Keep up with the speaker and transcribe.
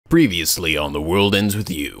Previously on The World Ends With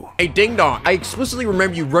You. Hey, Ding Dong, I explicitly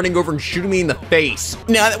remember you running over and shooting me in the face.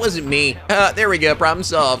 No, that wasn't me. There we go, problem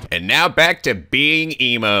solved. And now back to being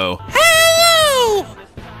emo. Hello!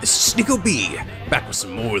 This is NicoB, back with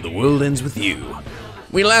some more of The World Ends With You.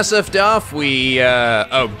 We last left off,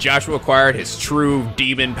 Joshua acquired his true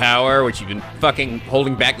demon power, which you've been fucking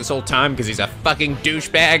holding back this whole time because he's a fucking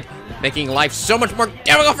douchebag, making life so much more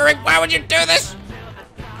difficult for him. Why would you do this?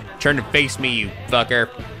 Turn to face me, you fucker.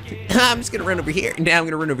 I'm just gonna run over here. Now I'm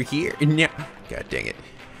gonna run over here. Now, God dang it.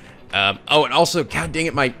 And also, God dang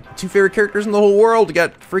it, my two favorite characters in the whole world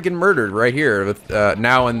got freaking murdered right here with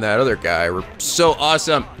Now and that other guy. We're so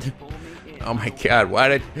awesome. Oh my God, why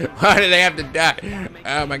did they have to die?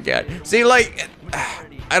 Oh my God. See, like,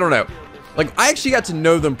 I don't know. Like, I actually got to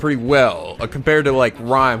know them pretty well compared to like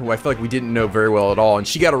Rhyme, who I feel like we didn't know very well at all, and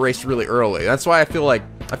she got erased really early. That's why I feel like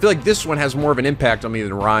this one has more of an impact on me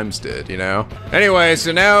than Rhymes did, you know? Anyway,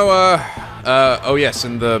 so now, oh yes,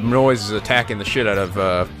 and the noise is attacking the shit out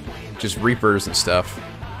of, just Reapers and stuff.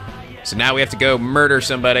 So now we have to go murder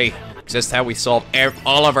somebody, because that's how we solve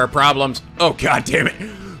all of our problems. Oh, God damn it.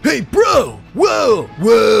 Hey, bro! Whoa!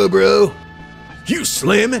 Whoa, bro! You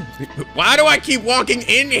slamming? Why do I keep walking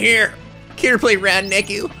in here? Care to play round,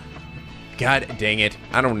 Neku? God dang it.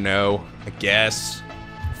 I don't know. I guess.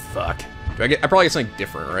 Fuck. I probably get something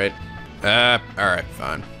different, right? Alright,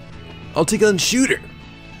 fine. I'll take on Shooter.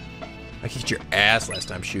 I kicked your ass last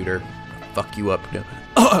time, Shooter. I'll fuck you up.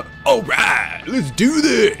 Alright, let's do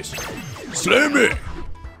this. Slam it.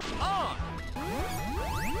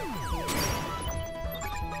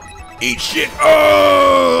 Eat shit.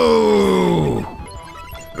 Oh!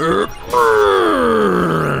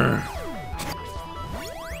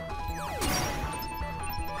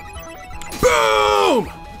 Boom!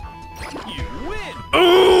 You win.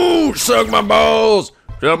 Oh, suck my balls.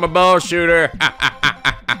 Suck my balls, Shooter.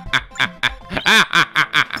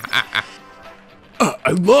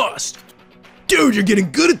 I lost. Dude, you're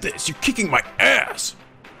getting good at this. You're kicking my ass.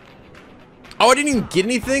 Oh, I didn't even get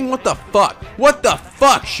anything? What the fuck? What the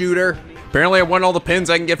fuck, Shooter? Apparently I won all the pins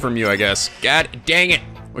I can get from you, I guess. God dang it.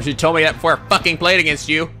 Wish you told me that before I fucking played against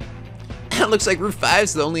you. It looks like Route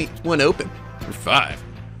 5's the only one open. Route 5?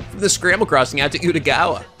 From the scramble crossing out to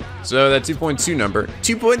Utagawa. So that 2.2 number,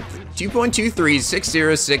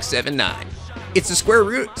 2.23606679. It's the square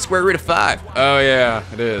root of 5. Oh yeah,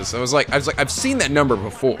 it is. I was like, I've seen that number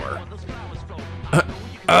before.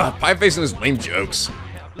 Pie facing those lame jokes.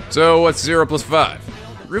 So what's 0 plus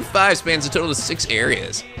 5? Route 5 spans a total of 6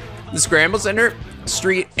 areas. The Scramble Center,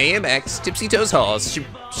 Street, AMX, Tipsy Toes Halls,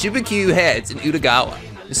 Shibuku Heads, and Utagawa.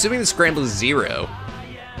 Assuming the Scramble is 0,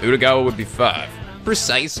 Utagawa would be 5.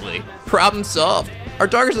 Precisely. Problem solved. Our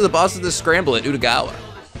targets are the bosses of the Scramble at Utagawa.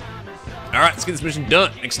 Alright, let's get this mission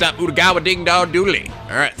done. Next stop, Utagawa Ding Dong Doodly.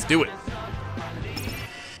 Alright, let's do it.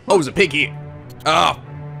 Oh, there's a pig here. Oh.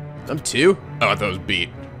 I'm 2? Oh, I thought it was beat.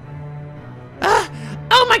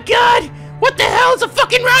 Oh my God! What the hell is a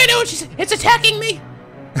fucking rhino? It's attacking me!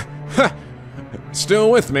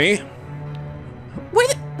 Still with me. Where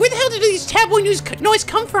the hell did these tabloid noise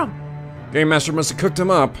come from? Game Master must have cooked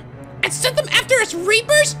him up. And sent them after us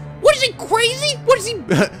Reapers? What is he, crazy? What is he?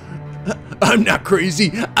 I'm not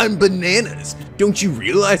crazy, I'm bananas. Don't you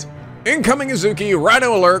realize? Incoming Izuki,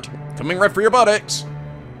 rhino alert. Coming right for your buttocks.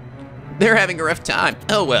 They're having a rough time.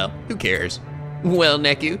 Oh well, who cares? Well,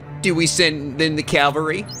 Neku, do we send in the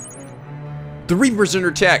cavalry? The Reapers under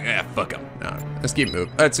attack. Ah, fuck them. No, let's keep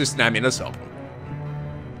moving. Let's help them.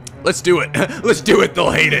 Let's do it. Let's do it, they'll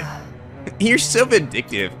hate it. You're so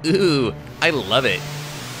vindictive. Ooh, I love it.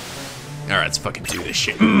 Alright, let's fucking do this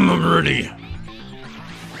shit. I'm ready.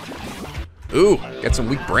 Ooh, got some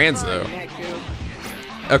weak brands though.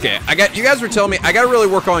 Okay, you guys were telling me I gotta really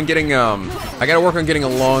work on getting a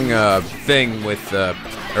long thing with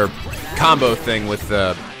or combo thing with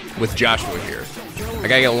Joshua here. I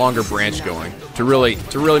gotta get a longer branch going to really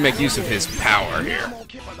make use of his power here.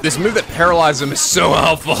 This move that paralyzes him is so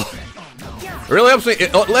helpful. It really helps me.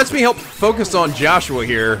 It lets me help focus on Joshua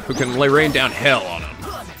here, who can rain down hell on him.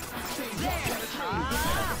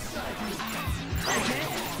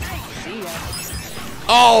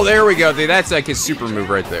 Oh, there we go. That's like his super move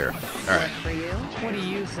right there. All right. What do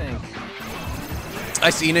you think? I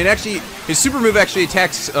see, and his super move actually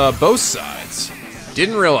attacks both sides.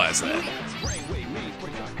 Didn't realize that.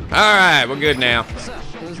 All right, we're good now. So,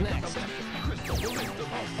 who's next?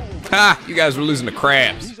 Ha! You guys were losing to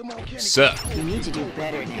crabs. Suck. You need to do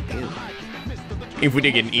better, Neku. If we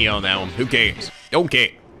did get an E on that one, who cares?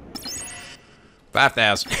 Okay.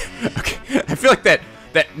 5,000. Okay. I feel like that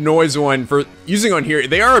noise one for using on here,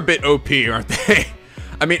 they are a bit OP, aren't they?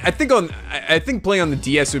 I mean, I think playing on the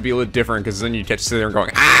DS would be a little different because then you catch sitting there and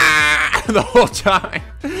going ah the whole time.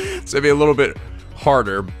 So it'd be a little bit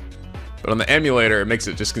harder. But on the emulator, it makes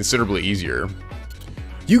it just considerably easier.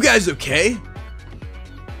 You guys okay?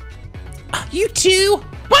 You too?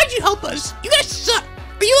 Why'd you help us? You guys suck.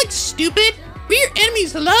 Are you like stupid? We're your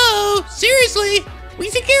enemies. Hello? Seriously?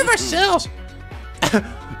 We take care of ourselves.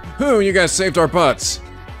 Oh, you guys saved our butts.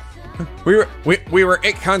 We were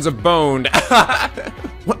 8 kinds of boned.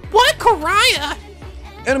 What? Karaya?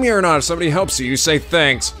 Enemy or not, if somebody helps you, you say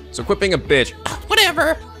thanks. So quit being a bitch.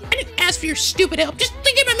 Whatever. I didn't ask for your stupid help. Just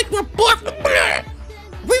thinking about making more barf.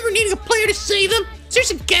 We were needing a player to save them.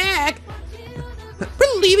 There's a gag.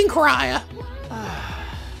 We're leaving Karaya.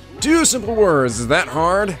 2 simple words. Is that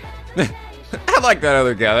hard? I like that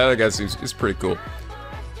other guy. That other guy seems pretty cool.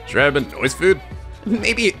 Should I have been noise food?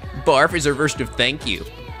 Maybe barf is a version of thank you.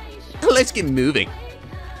 Let's get moving.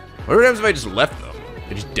 What happens if I just left them?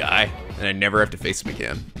 They just die, and I never have to face them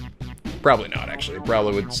again. Probably not, actually.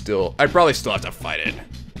 I'd probably still have to fight it.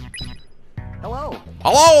 Hello.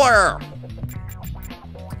 Hello there!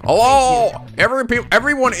 Hello!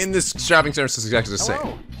 Everyone in this shopping center is exactly the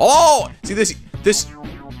same. Hello! See this,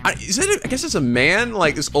 I guess it's a man?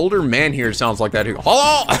 Like, this older man here sounds like that.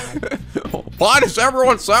 Hello! Why does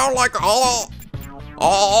everyone sound like hello?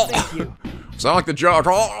 Oh! Thank you. Sound like the judge.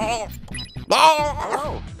 Oh!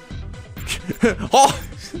 Oh! Oh!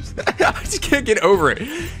 I just can't get over it.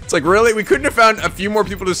 It's like, really? We couldn't have found a few more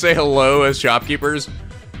people to say hello as shopkeepers?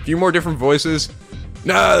 A few more different voices?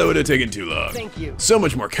 Nah, that would have taken too long. Thank you. So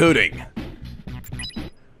much more coding.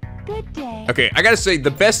 Good day. Okay, I gotta say,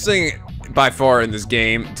 the best thing by far in this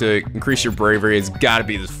game to increase your bravery has gotta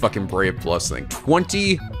be this fucking Brave Plus thing.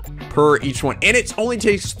 20 per each one. And it only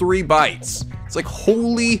takes 3 bites. It's like,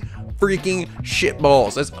 holy freaking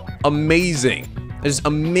shitballs. That's amazing. That is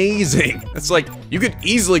amazing. It's like, you could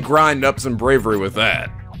easily grind up some bravery with that.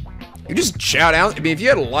 You just chow down. I mean, if you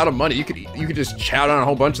had a lot of money, you could just chow down a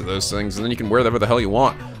whole bunch of those things, and then you can wear whatever the hell you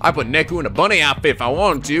want. I put Neku in a bunny outfit if I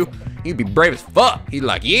wanted to. He'd be brave as fuck. He'd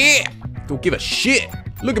like, yeah, don't give a shit.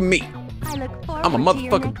 Look at me. I'm a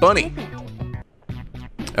motherfucking bunny.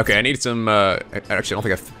 Okay, I need some. Actually,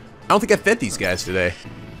 I don't think I fed these guys today.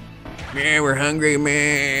 Man, we're hungry,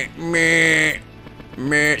 man.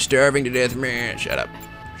 Starving to death, man. Shut up.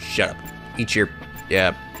 Eat your.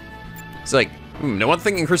 Yeah. It's like. The one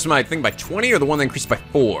thing increases my thing by 20 or the one that increases by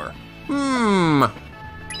 4?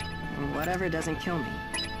 Whatever doesn't kill me.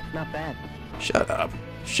 Not bad. Shut up,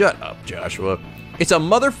 Joshua. It's a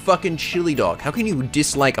motherfucking chili dog. How can you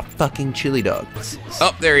dislike a fucking chili dog?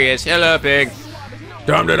 Oh, there he is. Hello, pig.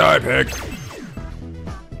 Time to die, pig.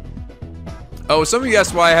 Oh, some of you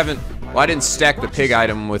asked why I didn't stack the pig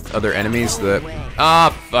item with other enemies.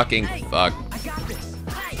 Fucking fuck.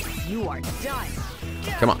 You are done.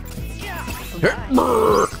 Come on.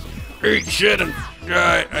 Eat shit and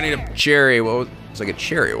die. I need a cherry. It's like a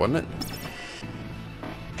cherry, wasn't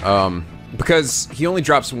it? Because he only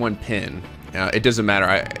drops 1 pin. It doesn't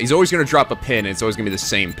matter. He's always gonna drop a pin, and it's always gonna be the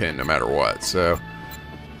same pin no matter what. So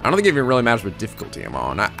I don't think it even really matters what difficulty I'm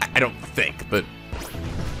on. I don't think, but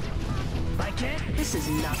I can't. This is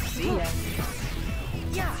not. See ya.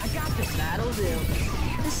 Yeah, I got this. That'll do.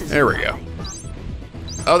 This is. There we go.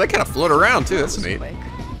 Oh, they kind of float around too. That's neat. Quick.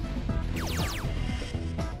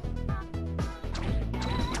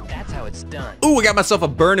 That's how it's done. Ooh, I got myself a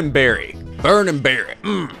burning berry. Burning berry.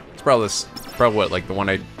 It's probably what, like the one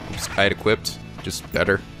I had equipped, just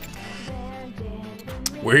better.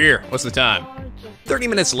 We're here. What's the time? 30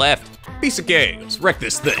 minutes left. Piece of cake. Let's wreck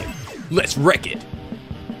this thing. Let's wreck it.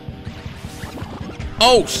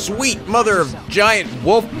 Oh, sweet mother of giant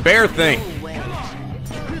wolf bear thing. No way.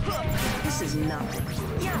 This is nothing.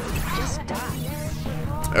 Just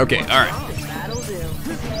die. Okay, all right. That'll do.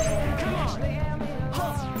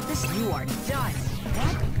 This you are done.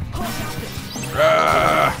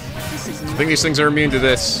 This is I think these things are immune to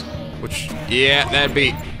this, which, yeah, that'd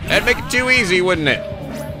make it too easy, wouldn't it?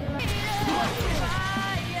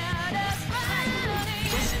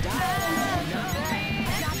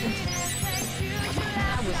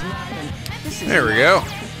 There we go.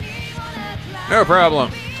 No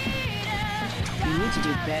problem. You need to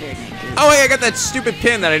do better, Nico. Oh, hey, I got that stupid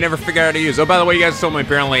pin that I never figured out how to use. Oh, by the way, you guys told me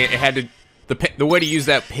apparently it had to. The way to use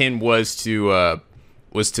that pin was to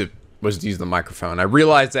use the microphone. I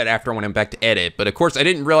realized that after I went back to edit, but of course I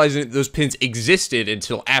didn't realize that those pins existed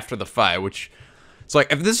until after the fight. Which it's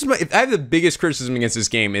like if I have the biggest criticism against this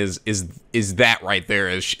game is that right there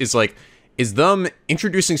is them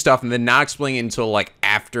introducing stuff and then not explaining it until like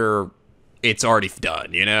after it's already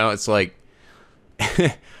done. You know, it's like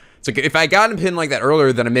It's like if I gotten a pin like that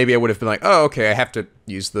earlier, then maybe I would have been like, oh, okay, I have to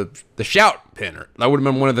use the shout pin. That would have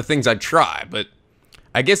been one of the things I'd try, but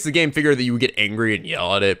I guess the game figured that you would get angry and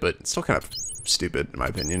yell at it, but it's still kind of stupid in my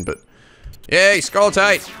opinion, but yay,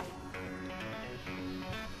 Skulltite!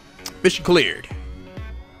 Mission cleared.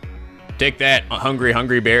 Take that, hungry,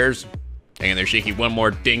 hungry bears. Hang in there, Shaky, one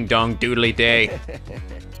more ding-dong doodly day.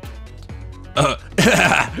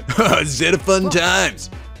 Zeta fun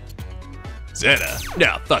times. Zeta?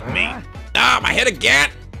 No, fuck me. Ah, my head again!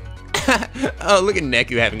 Oh, look at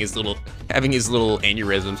Neku having his little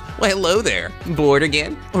aneurysms. Well, hello there. Bored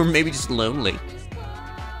again? Or maybe just lonely?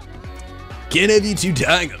 Can't have you two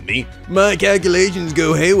dying on me. My calculations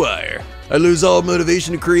go haywire. I lose all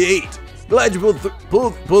motivation to create. Glad you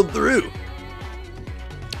pulled through.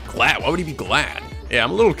 Glad? Why would he be glad? Yeah,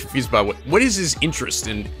 I'm a little confused about what is his interest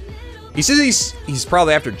in. He says he's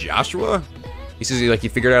probably after Joshua. He says he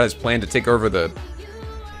figured out his plan to take over the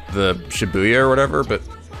Shibuya or whatever, but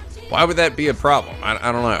why would that be a problem?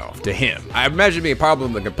 I don't know, to him. I imagine it'd be a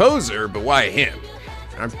problem with the composer, but why him?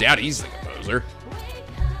 I doubt he's the composer.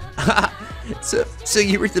 So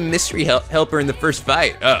you were the mystery helper in the first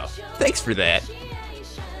fight. Oh, thanks for that.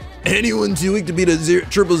 Anyone too weak to beat a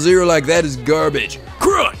 000 like that is garbage.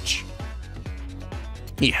 Crunch!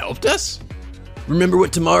 He helped us? Remember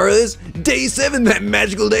what tomorrow is? Day 7, that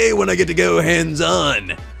magical day when I get to go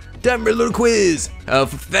hands-on. Time for a little quiz. How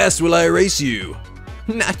fast will I erase you?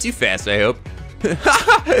 Not too fast, I hope.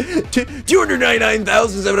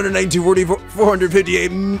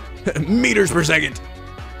 299,792,458 meters per second.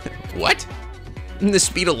 What? The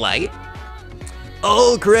speed of light?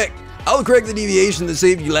 All correct. I'll correct the deviation that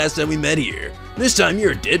saved you last time we met here. This time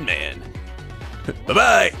you're a dead man.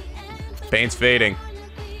 Bye-bye. Paint's fading.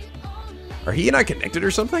 Are he and I connected or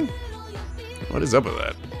something? What is up with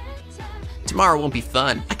that? Tomorrow won't be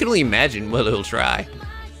fun. I can only imagine what he'll try.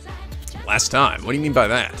 Last time? What do you mean by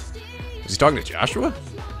that? Was he talking to Joshua?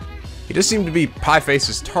 He does seem to be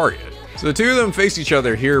Pieface's target. So the two of them faced each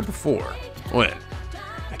other here before. When?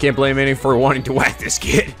 I can't blame any for wanting to whack this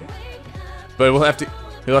kid. But he'll have to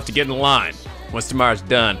get in line. Once tomorrow's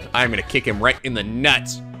done, I'm gonna kick him right in the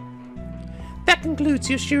nuts. That concludes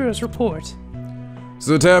Yoshiro's report.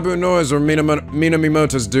 So the taboo noise or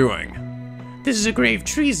Minamimoto's doing? This is a grave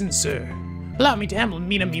treason, sir. Allow me to handle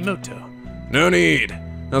Minamimoto. No need.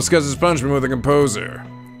 I'll discuss his punishment with the composer.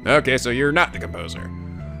 Okay, so you're not the composer.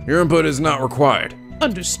 Your input is not required.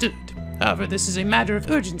 Understood. However, this is a matter of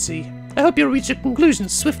urgency. I hope you'll reach a conclusion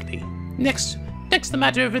swiftly. Next, the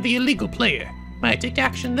matter over the illegal player. May I take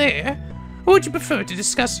action there? Or would you prefer to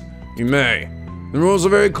discuss? You may. The rules are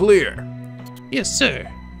very clear. Yes,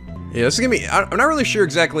 sir. Yeah, this is gonna be. I'm not really sure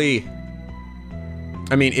exactly.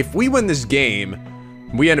 I mean, if we win this game,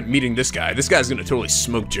 we end up meeting this guy. This guy's gonna totally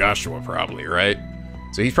smoke Joshua, probably, right?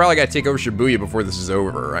 So he's probably got to take over Shibuya before this is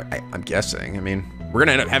over. I'm guessing. I mean, we're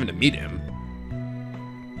gonna end up having to meet him.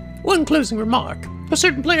 One closing remark. A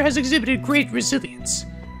certain player has exhibited great resilience.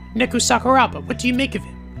 Neku Sakuraba, what do you make of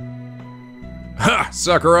him? Ha!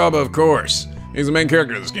 Sakuraba, of course. He's the main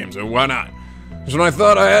character of this game, so why not? Just when I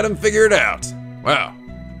thought I had him figured out. Wow.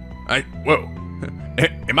 Whoa.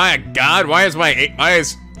 Am I a god? Why is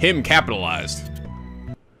him capitalized?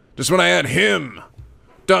 Just when I had him.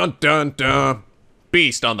 Dun dun dun.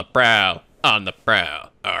 Beast on the prowl. On the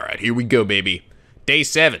prowl. Alright, here we go, baby. Day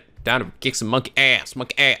 7. Time to kick some monkey ass.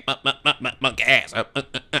 Monkey ass. Monkey ass.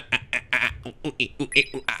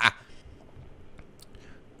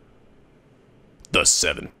 The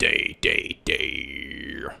 7th day.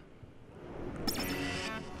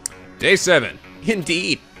 Day 7.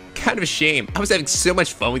 Indeed. Kind of a shame. I was having so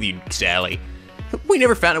much fun with you, Sally. We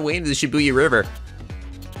never found a way into the Shibuya River.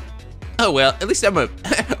 Oh well, at least I'm a...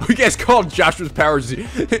 You guys called Joshua's powers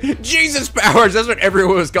Jesus powers. That's what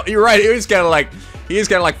everyone was called. You're right. He was kind of like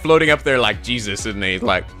floating up there like Jesus, isn't he?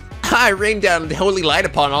 Like, I rain down the holy light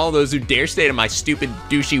upon all those who dare stay in my stupid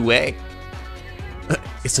douchey way.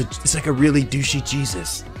 It's like a really douchey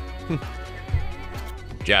Jesus.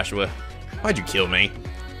 Joshua, why'd you kill me?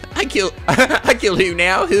 I killed who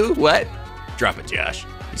now? Who? What? Drop it, Josh.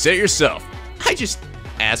 You said it yourself. I just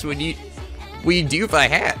asked what you'd do if I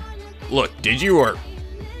had. Look, did you or...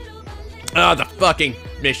 Oh, the fucking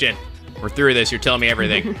mission. We're through this, you're telling me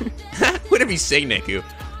everything. Whatever you say, Neku.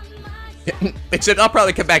 Except I'll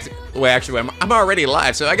probably come back to... Well, actually, I'm already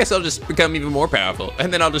alive, so I guess I'll just become even more powerful.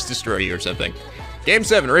 And then I'll just destroy you or something. Game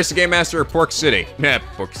 7, Race the Game Master of Pork City. Nah,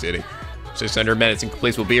 Pork City. 600 minutes and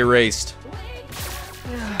completes will be erased.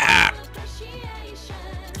 Ah.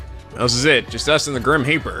 This is it, just us and the Grim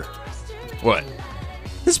Heaper. What?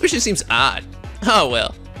 This mission seems odd. Oh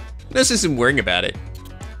well. No sense in worrying about it.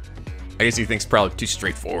 I guess he thinks probably too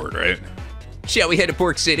straightforward, right? Shall we head to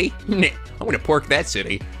Pork City? Nah, I'm gonna pork that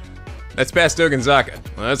city. That's past Oganzaka.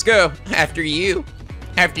 Let's go. After you.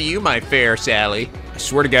 After you, my fair Sally. I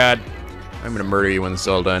swear to God, I'm gonna murder you when this is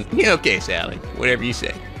all done. Yeah, okay, Sally. Whatever you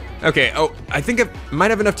say. Okay, oh, I think I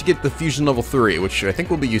might have enough to get the fusion level 3, which I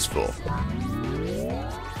think will be useful.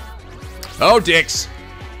 Oh, dicks.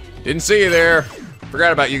 Didn't see you there.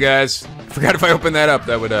 Forgot about you guys. Forgot if I opened that up,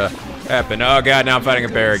 that would happen. Oh God, now I'm fighting a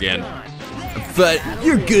bear again.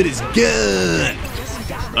 You're good as gone.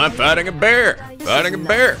 I'm fighting a bear. Fighting a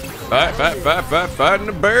bear. Fighting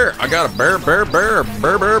a bear. I got a bear.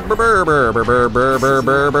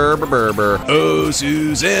 Oh,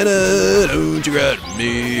 Susanna, don't you grab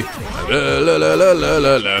me.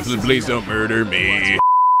 Please don't murder me.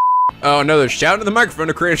 Oh no, they're shouting to the microphone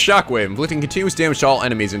to create a shockwave, inflicting continuous damage to all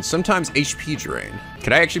enemies and sometimes HP drain.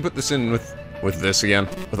 Could I actually put this in with this again?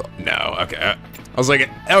 No, okay. I was like,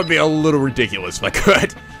 that would be a little ridiculous if I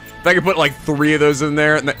could. If I could put like 3 of those in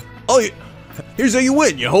there, and then, here's how you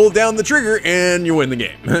win. You hold down the trigger and you win the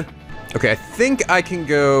game. Okay, I think I can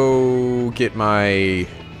go get my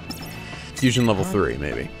fusion level 3,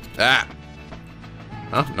 maybe. Ah.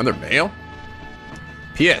 Huh, another mail?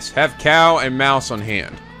 P.S. Have cow and mouse on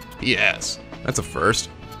hand. P.S. That's a first.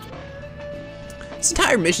 This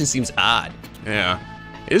entire mission seems odd. Yeah,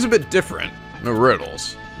 it is a bit different. No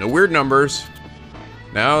riddles, no weird numbers.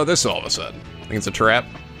 Now this all of a sudden. Think it's a trap?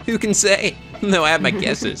 Who can say? No, I have my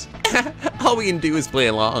guesses. All we can do is play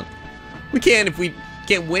along. We can't win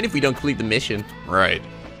if we don't complete the mission. Right.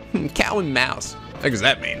 Cow and mouse. What does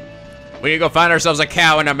that mean? We can go find ourselves a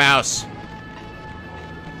cow and a mouse.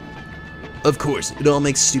 Of course, it all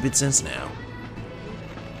makes stupid sense now.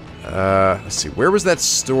 Let's see. Where was that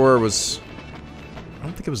store? I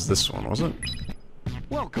don't think it was this one, was it?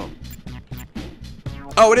 Welcome.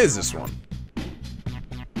 Oh, it is this one.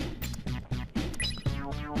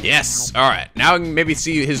 Yes, all right. Now I can maybe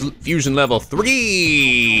see his fusion level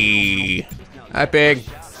 3. Hi, pig.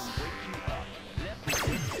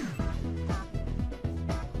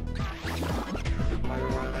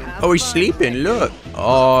 Oh, he's sleeping, look.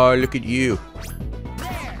 Oh, look at you.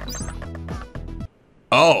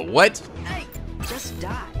 Oh, what? Hey, just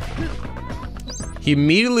die. He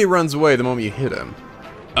immediately runs away the moment you hit him.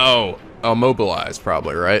 Oh, mobilized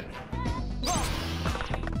probably, right?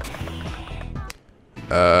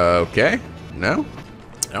 Okay. No?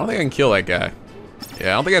 I don't think I can kill that guy.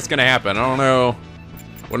 Yeah, I don't think that's gonna happen. I don't know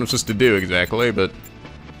what I'm supposed to do exactly, but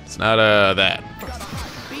it's not, that.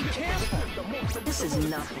 Be careful. This is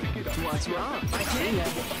nothing. What's wrong? I can't.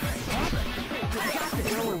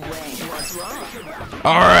 Go away. What's wrong?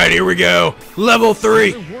 All right, here we go. Level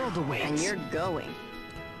 3. The world awaits. And you're going.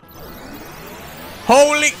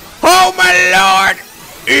 Oh my lord!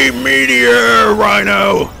 Meteor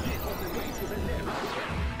Rhino!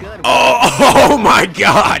 Good. Oh my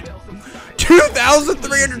god!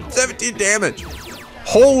 2,317 damage!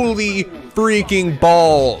 Holy freaking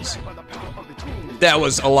balls! That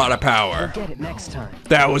was a lot of power. Get it next time.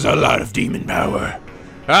 That was a lot of demon power.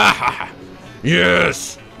 Ah!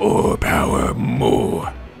 Yes! More power,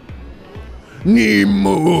 more. Need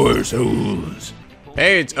more souls.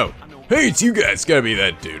 Hey, it's you guys. Gotta be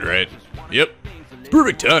that dude, right? Yep.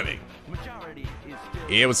 Perfect timing.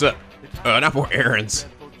 Yeah, what's up? Not more errands.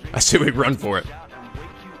 I say we run for it.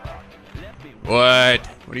 What?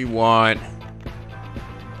 What do you want?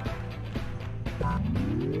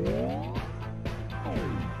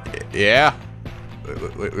 Yeah?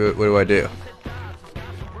 What do I do?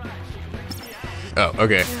 Oh,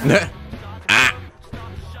 okay. Ah!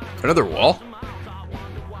 Another wall?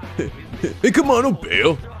 Hey, come on, don't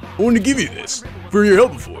bail. I wanted to give you this for your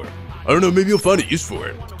help before. I don't know, maybe you'll find a use for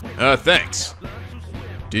it. Thanks.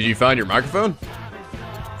 Did you find your microphone?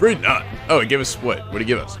 Afraid not. Oh, it gave us what? What did it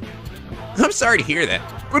give us? I'm sorry to hear that.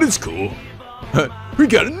 But it's cool. We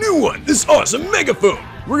got a new one. This awesome megaphone.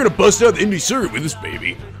 We're gonna bust out the indie circuit with this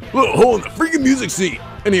baby. Little hole in the freaking music scene.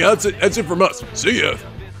 Anyhow, that's it from us. See ya.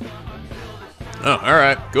 Oh, all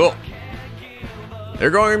right, cool.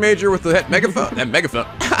 They're going major with the megaphone. That megaphone.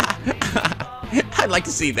 I'd like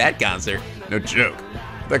to see that concert. No joke.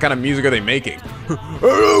 What kind of music are they making?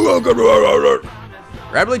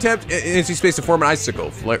 Rapidly tap into space to form an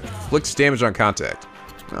icicle. Flicks damage on contact.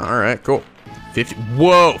 All right, cool. 50.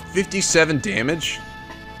 Whoa, 57 damage.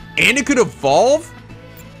 And it could evolve.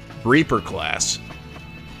 Reaper class.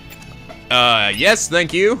 Yes,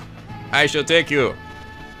 thank you. I shall take you.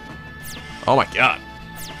 Oh my god.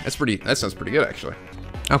 That sounds pretty good, actually.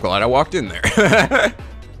 I'm glad I walked in there.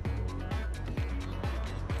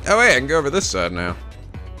 Oh, hey, I can go over this side now.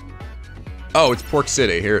 Oh, it's Pork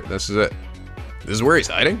City. Here, this is it. This is where he's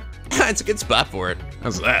hiding? It's a good spot for it.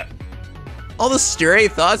 How's that? All the stray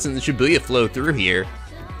thoughts in the Shibuya flow through here.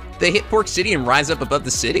 They hit Pork City and rise up above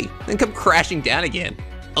the city, then come crashing down again.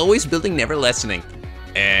 Always building, never lessening.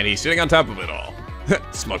 And he's sitting on top of it all.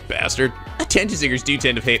 Smug bastard. Attention seekers do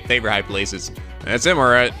tend to favor high places. That's him,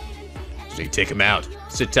 alright. So you take him out.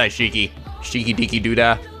 Sit tight, Shiki. Shiki Diki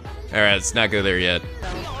Doodah. Alright, let's not go there yet.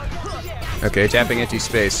 Okay, tapping empty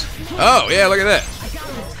space. Oh, yeah, look at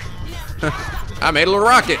that. I made a little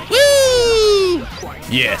rocket. Woo!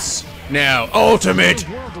 Yes. Now, ultimate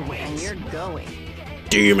And you're going.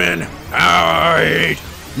 demon height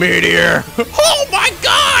meteor. Oh my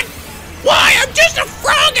god! Why, I'm just a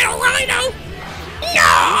frog and a rhino!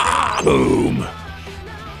 No! Boom.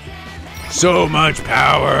 So much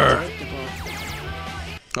power.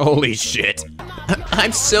 Holy shit.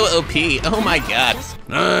 I'm so OP. Oh my god.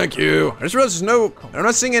 Thank you. I just realized I'm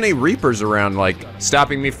not seeing any Reapers around, like,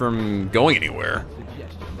 stopping me from going anywhere.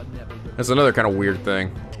 That's another kind of weird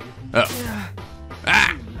thing. Oh.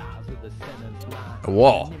 Ah! A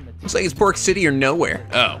wall. Looks like it's Pork City or nowhere.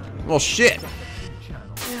 Oh. Well, shit.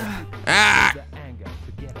 Ah!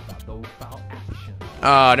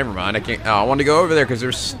 Oh, never mind. I can't. Oh, I wanted to go over there because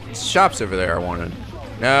there's shops over there I wanted.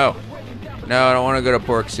 No. No, I don't want to go to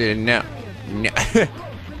Pork City. No. No.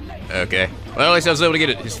 Okay. Well, at least I was able to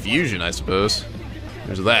get his fusion, I suppose.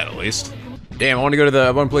 There's that, at least. Damn, I want to go to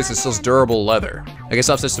the one place that sells durable leather. I guess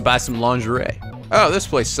I'll have to buy some lingerie. Oh, this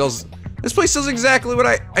place sells exactly what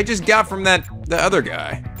I just got from the other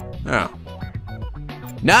guy. Oh.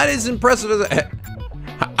 Not as impressive as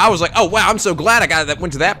I was like, oh wow, I'm so glad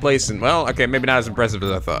went to that place, and well, okay, maybe not as impressive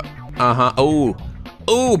as I thought. Uh-huh.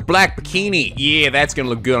 Oh, black bikini. Yeah, that's gonna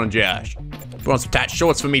look good on Josh. Put on some tight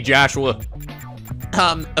shorts for me, Joshua.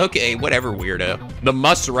 Okay, whatever, weirdo. The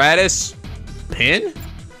Musratus pin?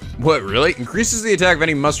 What, really? Increases the attack of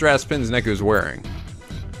any Musratus pins Neko is wearing.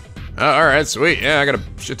 Oh, alright, sweet. Yeah, I got a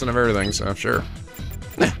shit ton of everything, so sure.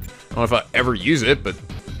 I don't know if I'll ever use it, but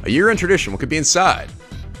a year-end tradition, what could be inside?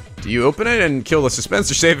 Do you open it and kill the suspense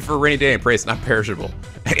or save it for a rainy day and pray it's not perishable?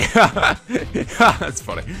 That's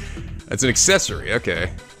funny. That's an accessory,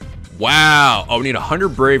 okay. Wow. Oh, we need 100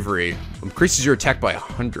 bravery. Increases your attack by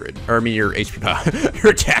 100. Or I mean your HP by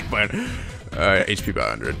your attack by HP by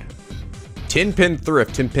 100. 10-pin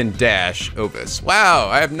thrift, 10-pin dash, Ovis. Wow,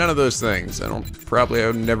 I have none of those things. I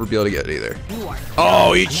would never be able to get it either.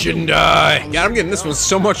 Oh, eat shouldn't die. Yeah, I'm getting this one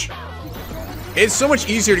so much. It's so much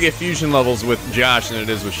easier to get fusion levels with Josh than it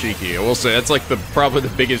is with Shiki. I will say that's like probably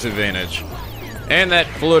the biggest advantage. And that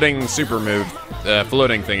floating super move,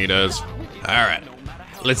 floating thing he does. All right,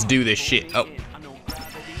 let's do this shit. Oh,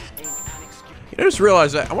 I just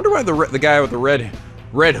realized that. I wonder why the guy with the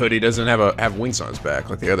red hoodie doesn't have wings on his back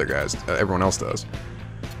like the other guys. Everyone else does.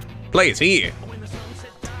 Play is here.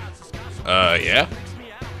 Yeah.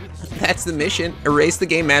 That's the mission. Erase the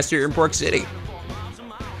game master in Pork City.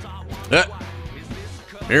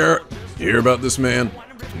 Hear about this man?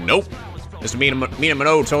 Nope. Just me and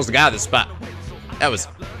Mano tells the guy this spot. That was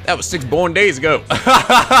 6 born days ago.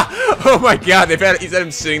 Oh my god, he's had him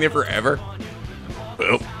sitting there forever.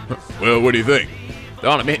 Well, what do you think? They're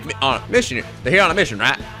on a mission. They're here on a mission,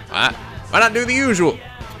 right? Why not do the usual?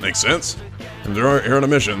 Makes sense. If they're here on a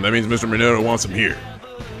mission, that means Mr. Mineta wants him here.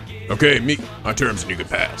 Okay, meet my terms and you can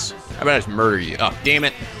pass. How about I just murder you? Oh, damn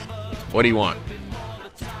it. What do you want?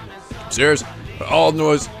 Upstairs, all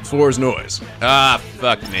noise, floor is noise. Ah,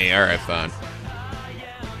 fuck me. All right, fine.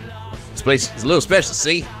 This place is a little special,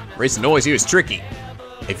 see? Race the noise here is tricky.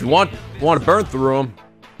 If you want to burn through them,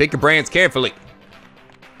 pick your brands carefully.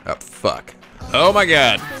 Oh, fuck. Oh my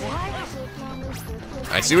god.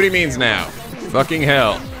 I see what he means now. Fucking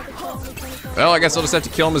hell. Well, I guess I'll just have to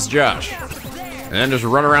kill him as Josh. And then just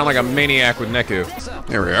run around like a maniac with Neku.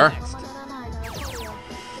 There we are.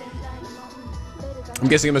 I'm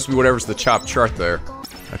guessing it must be whatever's the chopped chart there.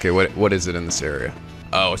 Okay, what is it in this area?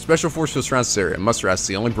 Oh, a special force field surrounds this area. Muskrat's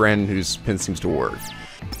the only brand whose pin seems to work.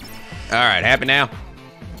 Alright, happy now?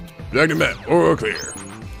 Objective met. Or clear.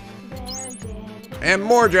 And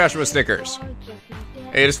more Joshua stickers.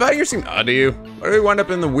 Hey, does fighting here seem odd to you? Why do we wind up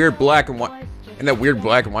in the weird black and white, in that weird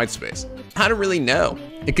black and white space? I don't really know.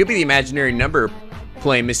 It could be the imaginary number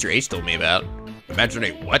plane Mr. H told me about.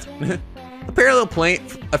 Imaginary what? A parallel plane,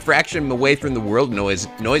 a fraction away from the world noise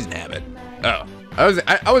inhabit. Oh,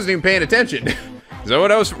 I wasn't even paying attention. Is that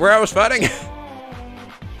where I was fighting?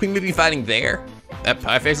 We may be fighting there. That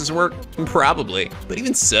pie face's work? Probably, but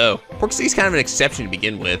even so, Pork City's kind of an exception to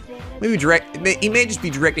begin with. He may just be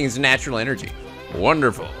directing his natural energy.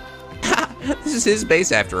 Wonderful. This is his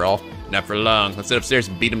base after all. Not for long. Let's head upstairs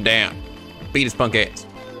and beat him down. Beat his punk ass.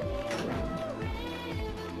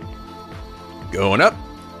 Going up.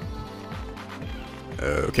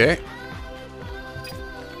 Okay.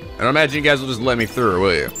 I don't imagine you guys will just let me through,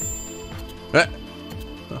 will you?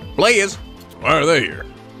 Blaze! Why are they here?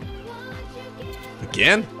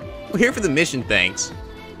 Again? We're here for the mission, thanks.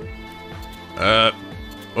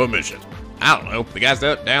 What mission? I don't know. The guys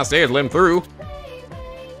downstairs let him through.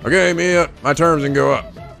 Okay, Mia, my terms can go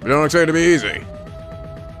up. But don't expect it to be easy.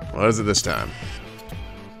 What is it this time?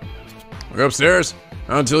 We'll go upstairs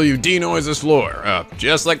until you denoise this floor.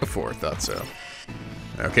 Just like before, thought so.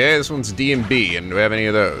 Okay, this one's D and B, and do we have any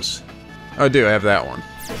of those? Oh, I do, I have that one.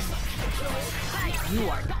 You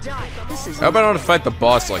are done. This is How about I don't fight the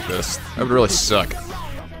boss like this? That would really suck.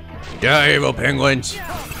 Die, evil penguins.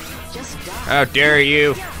 just die. How dare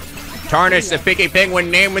you tarnish the Picky Penguin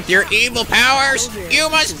name with your evil powers? You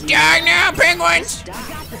must die now, penguins!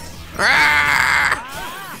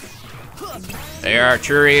 Ah! They are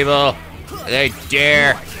true evil. They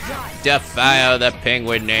dare defile the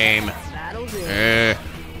penguin name. Battle's in.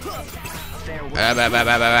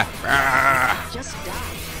 Just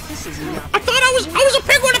die. This is not. I thought I was a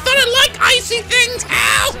penguin. I thought I liked icy things.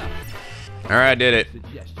 Ow! Alright, I did it.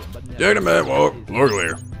 Take a minute, look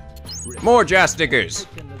clear. More Joss stickers.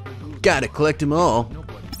 Gotta collect them all.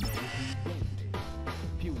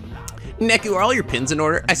 Neku, are all your pins in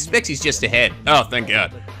order? I suspect he's just ahead. Oh, thank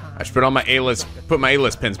God. I should put on my A-list, put my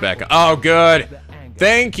A-list pins back on. Oh, good.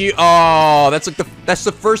 Thank you. Oh, that's like that's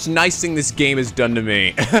the first nice thing this game has done to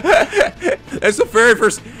me. That's the very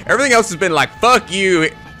first. Everything else has been like, fuck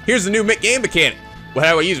you. Here's the new game mechanic. Well,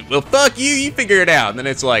 how do I use it? Well, fuck you. You figure it out. And then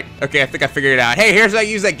it's like, okay, I think I figured it out. Hey, here's how I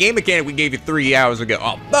use that game mechanic we gave you 3 hours ago.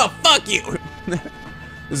 Oh, fuck you. This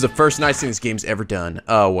is the first nice thing this game's ever done.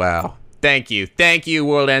 Oh, wow. Thank you. Thank you,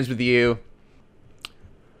 World Ends With You.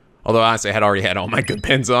 Although, honestly, I had already had all my good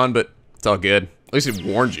pins on, but it's all good. At least it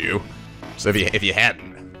warned you. So if you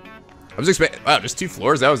hadn't. I was expecting, wow, just 2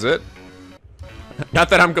 floors, that was it? Not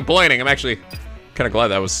that I'm complaining, I'm actually kind of glad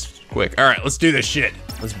that was quick. All right, let's do this shit.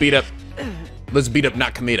 Let's beat up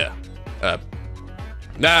Nakamita.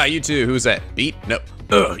 Nah, you two, who's that? Beat? No.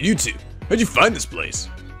 You two, how'd you find this place?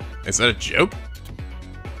 Is that a joke?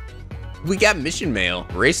 We got mission mail.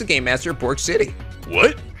 Race the Game Master of Pork City.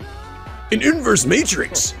 What? An inverse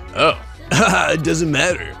matrix. Oh, it doesn't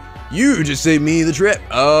matter. You just saved me the trip.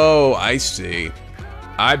 Oh, I see.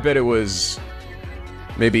 I bet it was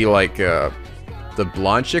maybe like the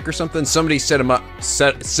blonde chick or something. Somebody set him up,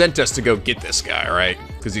 sent us to go get this guy, right?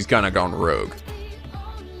 Because he's kind of gone rogue.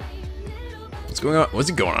 What's going on? What's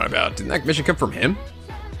he going on about? Didn't that mission come from him?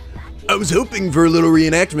 I was hoping for a little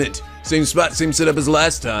reenactment. Same spot, same setup as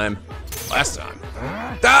last time. Last time?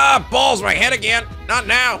 Ah, balls, my head again. Not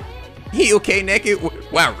now. You okay,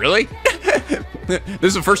 Neku? Wow, really? This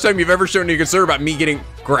is the first time you've ever shown any concern about me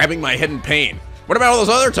grabbing my head in pain. What about all those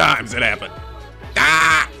other times it happened?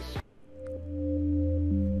 Ah!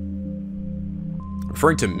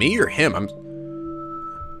 Referring to me or him?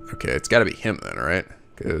 Okay, it's gotta be him then, right?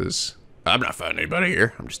 Because I'm not finding anybody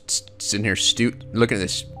here. I'm just sitting here looking at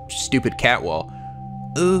this stupid cat wall.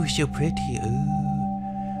 Oh, so pretty.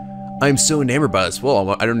 Ooh. I'm so enamored by this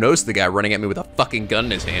wall. I don't notice the guy running at me with a fucking gun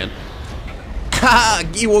in his hand. Ha!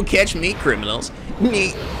 You won't catch me, criminals.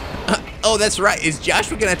 Me. Oh, that's right. Is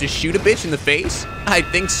Joshua gonna have to shoot a bitch in the face? I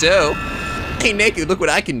think so. Hey, Neku, look what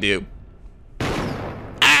I can do.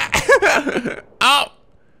 Ah! Oh!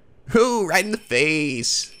 Ooh, right in the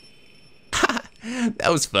face.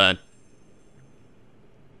 That was fun.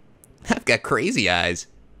 I've got crazy eyes.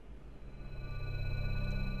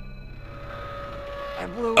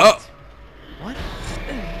 Oh! What?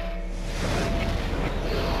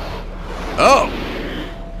 Oh!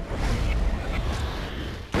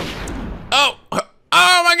 Oh!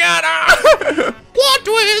 Oh my god! Ah! Plot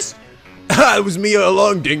twist! It was me all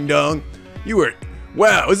along, ding dong. You were,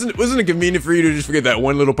 wow, wasn't it convenient for you to just forget that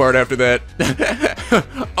one little part after that?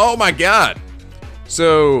 Oh my god.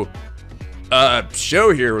 So,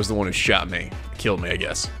 Show here was the one who shot me, killed me, I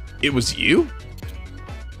guess. It was you?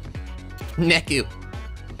 Neku.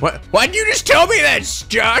 What? Why'd you just tell me that,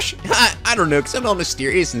 Josh? I don't know, because I'm all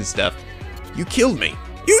mysterious and stuff. You killed me.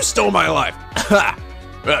 You stole my life. Ha!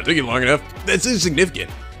 Well, it took you long enough. That's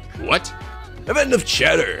insignificant. What? I've had enough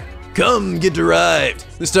chatter. Come, get derived.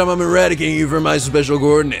 This time I'm eradicating you from my special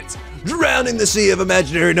coordinates. Drowning the sea of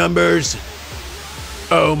imaginary numbers.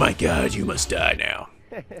 Oh my god, you must die now.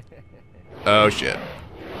 Oh shit.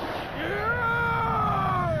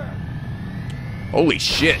 Holy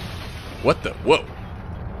shit. What the? Whoa.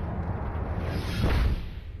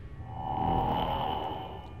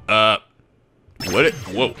 What?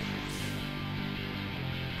 Whoa.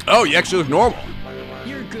 Oh, you actually look normal.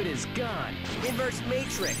 You're good as gone. Inverse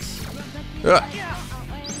matrix. Oh.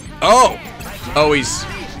 I Oh,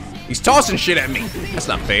 he's tossing shit at me. That's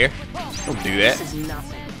not fair. Don't do that. This is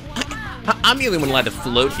nothing. I'm the only one allowed to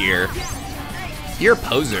float here. You're a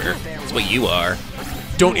poser. That's what you are.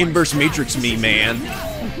 Don't inverse matrix me, man.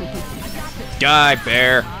 Die,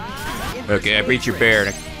 bear. Okay, I beat your bear.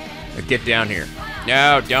 Now get down here.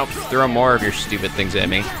 No, don't throw more of your stupid things at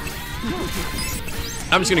me.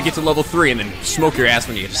 I'm just gonna get to level 3 and then smoke your ass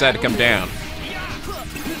when you decide to come down.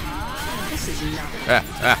 This is nothing.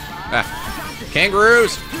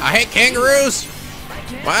 Kangaroos! I hate kangaroos!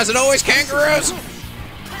 Why is it always kangaroos?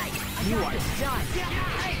 You are done.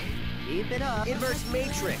 Keep it up. Inverse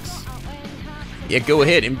matrix. Yeah, go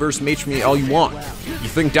ahead, inverse matrix me all you want. You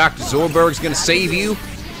think Dr. Zoidberg's gonna save you?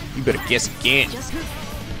 You better guess again.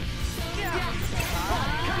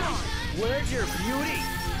 Where's your beauty?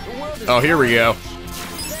 The world is Oh, here we go.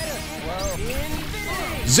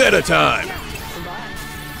 Zeta time!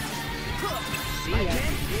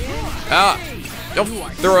 Ah, don't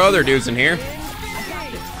throw other dudes in here.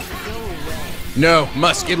 No,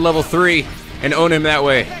 must get level 3 and own him that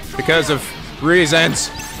way because of reasons.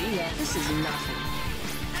 This is nothing.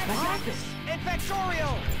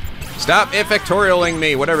 Stop effectorialing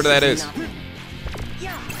me, whatever that is.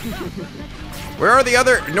 Where are the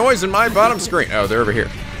other noise in my bottom screen? Oh, they're over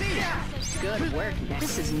here. Good work.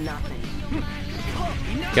 This is nothing.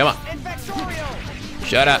 Come on.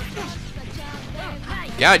 Shut up.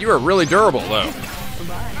 God, you are really durable, though.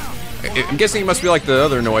 I'm guessing he must be like the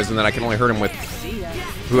other noise, and then I can only hurt him with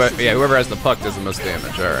whoever has the puck does the most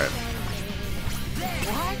damage. All right.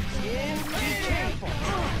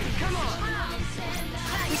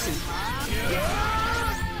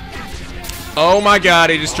 Oh my God,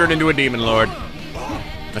 he just turned into a demon lord.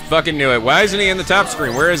 I fucking knew it. Why isn't he in the top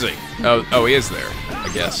screen? Where is he? Oh, he is there, I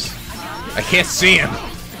guess. I can't see him.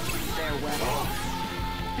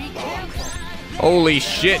 Holy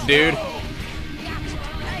shit, dude.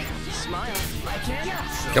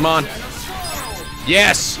 Come on.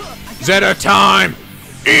 Yes! Zeta time!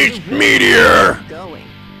 Eat meteor! Going.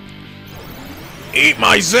 Eat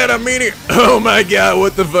my Zeta meteor! Oh my God,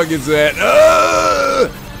 what the fuck is that?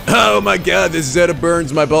 Oh my God, this Zeta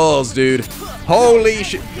burns my balls, dude. Holy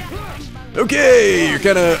shit. Okay, you're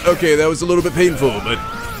kinda, okay, that was a little bit painful, but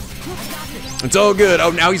it's all good. Oh,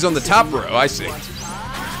 now he's on the top row, I see.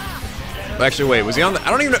 Actually, wait, was he on the, I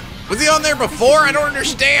don't even know, was he on there before? I don't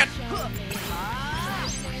understand.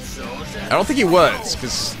 I don't think he was,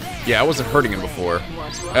 because, yeah, I wasn't hurting him before.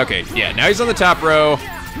 Okay, yeah, now he's on the top row.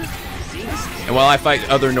 And while I fight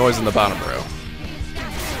other noise in the bottom row.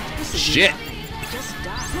 Shit.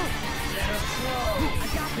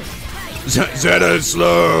 Zeta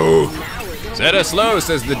slow. Zeta slow,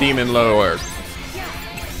 says the demon lord.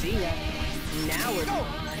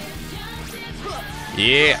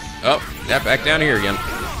 Yeah. Oh, that back down here again.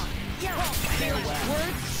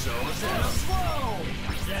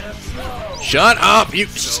 Shut up! You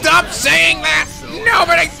stop saying that!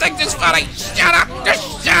 Nobody thinks it's funny! Shut up!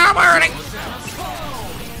 Just stop hurting!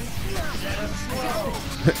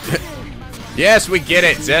 Yes, we get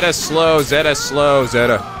it. Zeta slow, Zeta slow,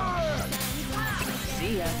 Zeta.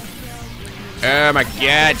 Oh my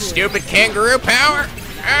God, stupid kangaroo power!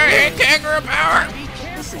 I hate kangaroo power!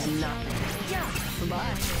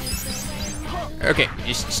 Okay,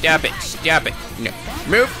 just stop it, stop it. No.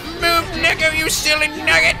 Move, Nico, you silly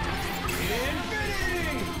nugget!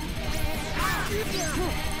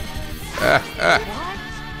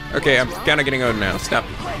 Okay, I'm kind of getting owned now. Stop.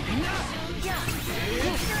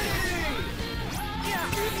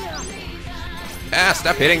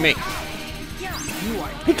 Stop hitting me.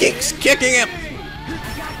 He keeps kicking him.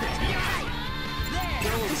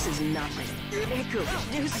 This is nothing.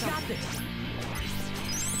 NicoB, stop this.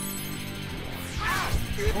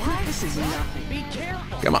 This is nothing. Be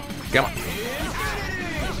careful. Come on, come on.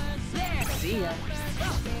 See ya.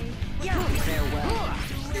 Farewell.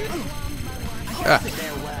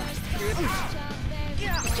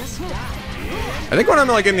 Just die. I think when I'm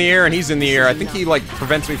like in the air and he's in the air, I think he like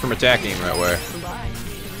prevents me from attacking that way.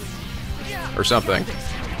 Or something.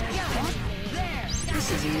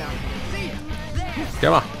 This is nothing.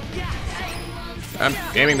 Come on. I'm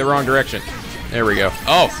aiming the wrong direction. There we go.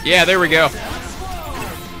 Oh, yeah, there we go.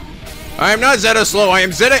 I am not Zeta slow. I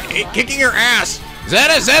am Zeta kicking your ass.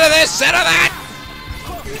 Zeta, Zeta this, Zeta that.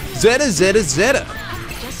 Zeta, Zeta, Zeta.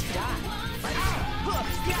 Just die.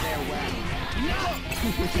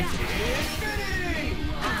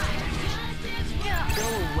 Go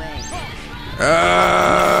away.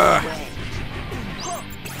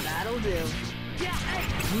 That'll do.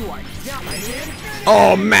 You are done.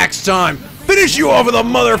 Oh, max time. Finish you off with a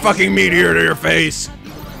motherfucking meteor to your face.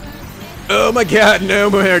 Oh my god, no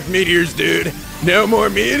more meteors, dude. No more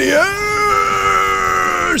meteors!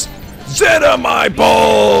 ZETTA my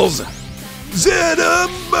balls! ZETTA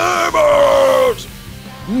my balls!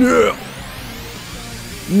 No.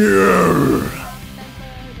 No.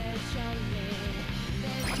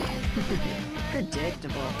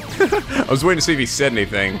 Predictable. I was waiting to see if he said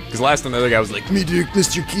anything, because last time the other guy was like, me dick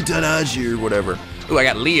Mr. Kitanashi or whatever. Ooh, I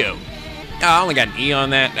got Leo. Oh, I only got an E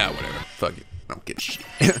on that. No, whatever. Fuck it. I don't give a shit.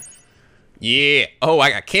 Yeah. Oh, I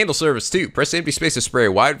got candle service too. Press empty space to spray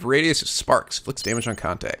a wide radius of sparks. Inflicts damage on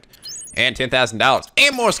contact. And $10,000.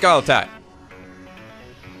 And more Scarlet Tide.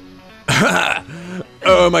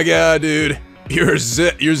 Oh my god, dude. You're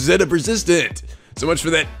ZETTA persistent. So much for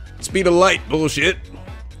that speed of light bullshit.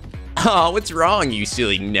 Oh, what's wrong, you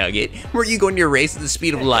silly nugget? Weren't you going to race at the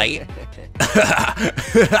speed of light?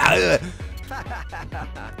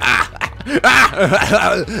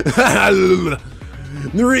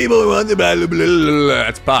 The Rebo won the battle.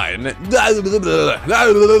 That's pie, isn't it? What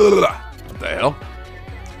the hell?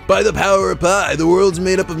 By the power of pi, the world's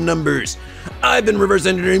made up of numbers. I've been reverse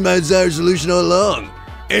engineering my desired solution all along.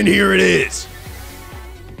 And here it is.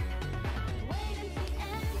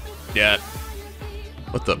 Yeah.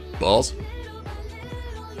 What the balls?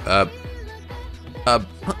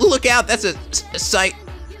 Look out, that's a sight.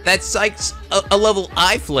 That sight's a level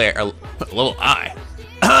I flare. A level I.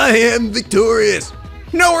 I am victorious.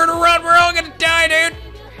 Nowhere to run, we're all gonna die, dude.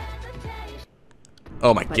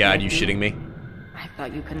 Oh my But god, you Nicky, shitting me? I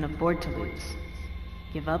thought you couldn't afford to lose.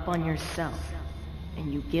 Give up on yourself,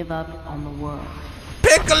 and you give up on the world.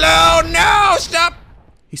 Piccolo, no, stop.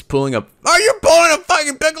 He's pulling up. Are you pulling a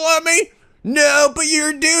fucking Piccolo at me? No, but you're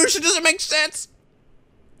a douche, it doesn't make sense.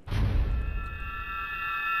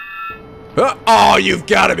 Oh, you've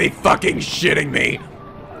gotta be fucking shitting me.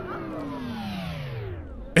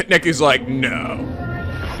 And Nicky's like, no.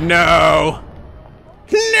 No.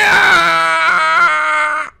 No!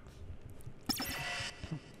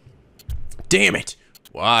 Damn it.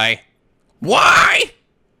 Why? Why?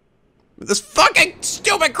 This fucking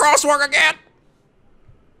stupid crosswalk again?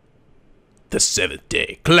 The seventh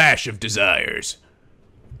day, clash of desires.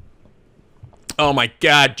 Oh my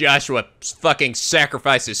god, Joshua fucking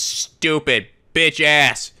sacrifices stupid bitch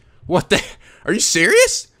ass. What the? Are you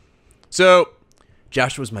serious? So,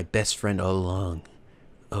 Joshua's my best friend all along.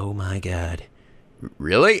 Oh my god.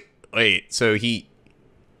 Really? Wait, so he...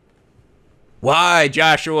 Why,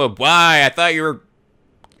 Joshua? Why? I thought you were...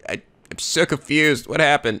 I'm so confused. What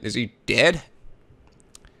happened? Is he dead?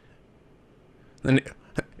 Then,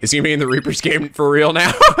 is he in the Reaper's game for real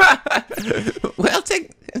now? Well,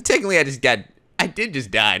 technically I did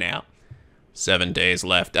just die now. 7 days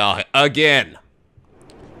left. Oh, again.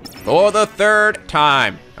 For the third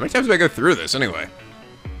time. How many times do I go through this anyway?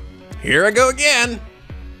 Here I go again.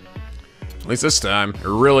 At least this time, it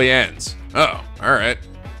really ends. Oh, alright.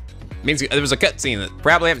 Means there was a cutscene that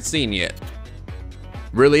probably haven't seen yet.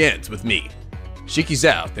 Really ends with me. Shiki's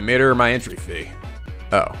out. They made her my entry fee.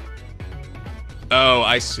 Oh. Oh,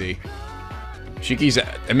 I see. Shiki's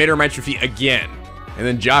out. They made her my entry fee again. And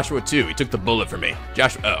then Joshua too. He took the bullet from me.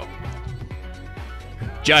 Oh.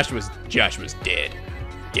 Joshua's dead.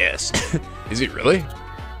 Guess. Is he really?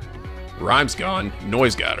 Rhyme's gone.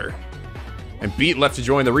 Noise got her. And Beat left to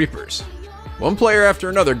join the Reapers. One player after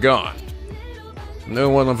another gone. No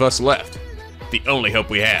one of us left. The only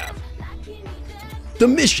hope we have. The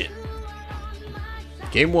mission.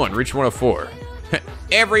 Game 1, reach 104.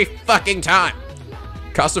 Every fucking time.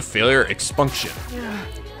 Cost of failure, expunction.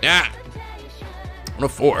 Yeah.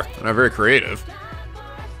 104, I'm not very creative.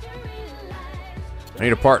 I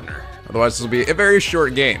need a partner. Otherwise this will be a very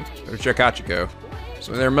short game. Better check Hachiko.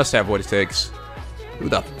 So there must have what it takes. Who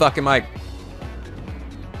the fuck am I?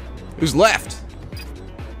 Who's left?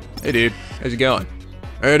 Hey dude, how's it going?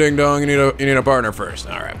 Hey ding dong, you need a partner first.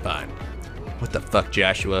 Alright, fine. What the fuck,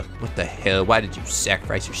 Joshua? What the hell? Why did you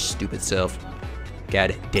sacrifice your stupid self?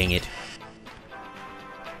 God dang it.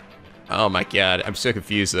 Oh my god, I'm so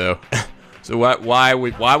confused though. So why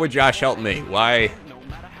would Josh help me? Why?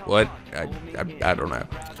 What? I don't know.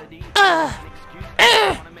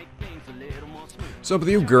 What's up with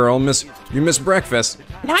you, girl? You miss breakfast.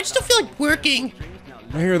 Now I just don't feel like working.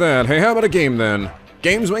 I hear that. Hey, how about a game then?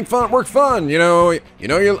 Games make work fun. You know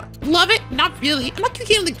you. Love it? Not really. I'm not gonna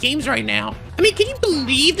get on the games right now. I mean, can you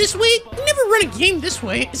believe this week? We never run a game this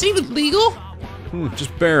way. Is it even legal?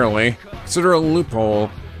 Just barely. Consider a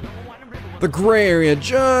loophole. The gray area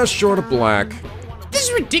just short of black. This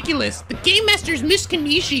is ridiculous. The game master is Miss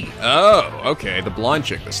Kanishi. Oh, okay. The blonde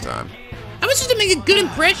chick this time. I was just to make a good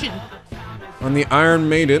impression. On the Iron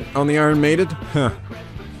Maiden? Huh.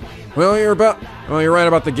 Well, you're right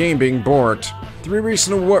about the game being borked. 3 weeks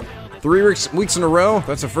in a row?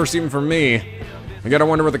 That's a first even for me. I gotta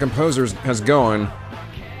wonder what the composer has going.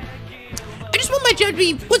 I just want my job to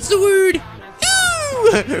be, what's the word?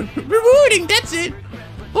 Ooh! Rewarding, that's it.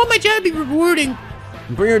 I want my job to be rewarding.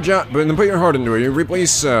 Put your heart into it, you reap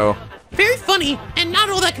so. Very funny, and not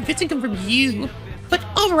all that convincing come from you. But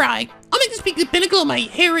alright, I'll make this be the pinnacle of my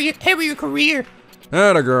hairier career.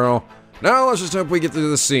 Atta girl. Now let's just hope we get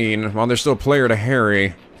through the scene while there's still a player to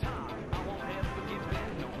harry.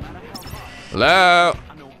 Hello?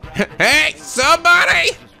 Hey,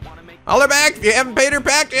 somebody! Holler back if you haven't paid your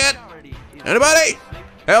pack yet. Anybody?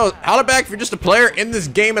 Hell, holler back if you're just a player in this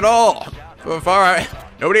game at all. So far,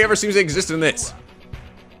 nobody ever seems to exist in this.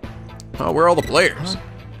 Oh, where are all the players?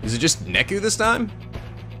 Is it just Neku this time?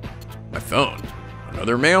 My phone.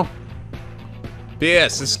 Another mail?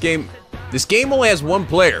 P.S. This game only has 1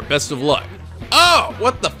 player. Best of luck. Oh,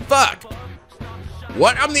 what the fuck?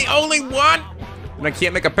 What? I'm the only one? And I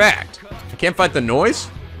can't make a pact. I can't fight the noise?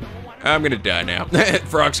 I'm gonna die now.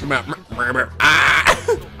 Frogs come out. Ah!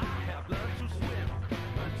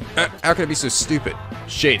 How could I be so stupid?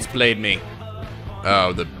 Shades played me.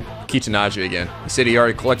 Oh, the Kitanaji again. He said he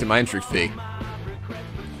already collected my entry fee.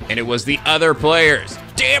 And it was the other players.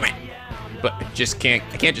 Damn it! But I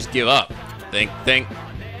can't just give up. Think.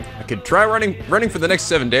 I could try running for the next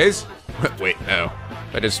 7 days. Wait, no.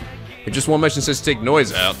 If just one mission says take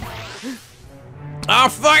noise out. Oh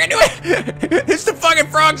fuck, I knew it! It's the fucking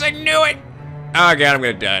frogs, I knew it! Oh god, I'm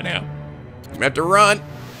gonna die now. I'm gonna have to run.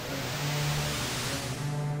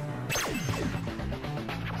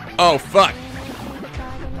 Oh fuck.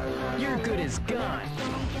 You're good as gone.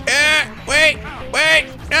 Wait,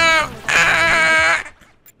 no! Ah!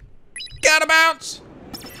 Gotta bounce!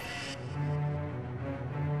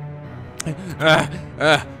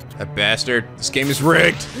 That bastard. This game is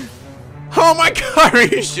rigged. Oh my god, are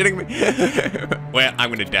you shitting me? Well,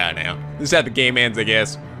 I'm gonna die now. This is how the game ends, I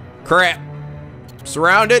guess. Crap.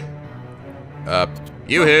 Surrounded.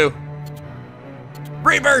 Yoo-hoo.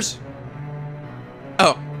 Reapers!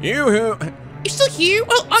 Oh, yoo-hoo. You're still here?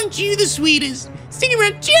 Well, aren't you the sweetest? Sticking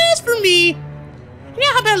around just for me.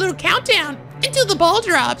 Now how about a little countdown until the ball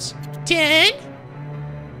drops? 10.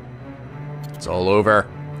 It's all over.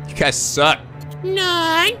 You guys suck.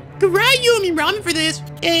 9. Great, you owe me ramen for this.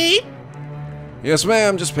 8. Yes,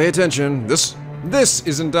 ma'am, just pay attention. This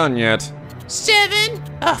isn't done yet. 7.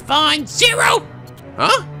 Fine. 0.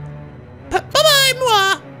 Huh? Bye-bye,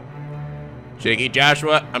 moi. Shaky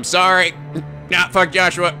Joshua, I'm sorry. Nah, fuck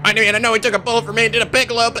Joshua. I know he took a bullet for me and did a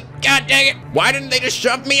piccolo, but god dang it. Why didn't they just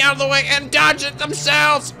shove me out of the way and dodge it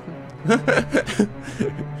themselves?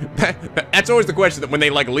 That's always the question, that when they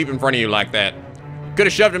like leap in front of you like that. Could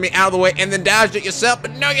have shoved me out of the way and then dodged it yourself,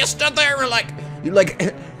 but no, you stood there and you're like,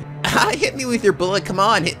 hit me with your bullet, come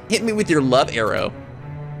on, hit me with your love arrow.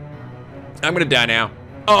 I'm gonna die now.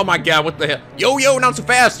 Oh my god, what the hell? Yo, not so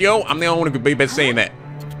fast, yo. I'm the only one who could be saying that.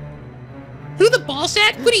 Who the boss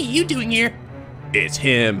at? What are you doing here? It's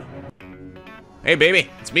him. Hey baby,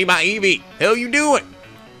 it's me, my Eevee. Hell you doing?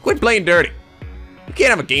 Quit playing dirty. You can't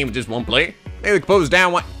have a game with just one player. Maybe we can pose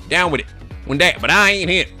down with it one day, but I ain't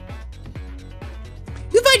him.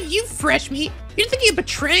 Who invited you, fresh meat? You're thinking of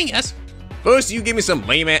betraying us. First you give me some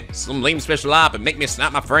lame special op and make me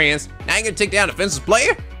snap my friends. Now you gonna take down a defenseless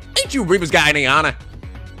player? Ain't you Reaper's got any honor?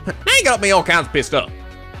 Now you got me all kinds of pissed up.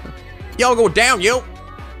 Y'all go down, yo.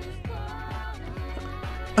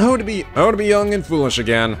 Oh, to be young and foolish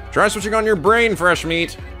again. Try switching on your brain, fresh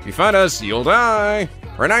meat. If you fight us, you'll die.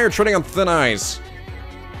 Right now you're treading on thin ice.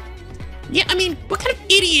 Yeah, I mean, what kind of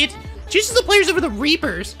idiot chooses the players over the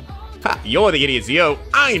Reapers? Ha, you're the idiots, yo.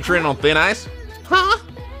 I ain't treading on thin ice. Huh?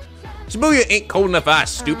 Shibuya ain't cold enough ice,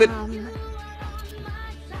 stupid.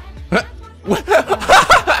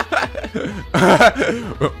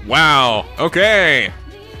 Wow, okay.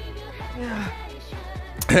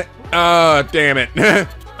 Damn it.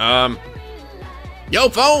 Yo,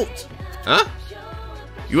 phones! Huh?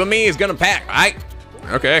 You and me is gonna pack, right?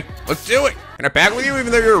 Okay, let's do it. Can I pack with you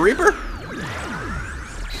even though you're a Reaper?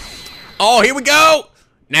 Oh, here we go!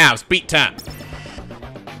 Now, it's beat time.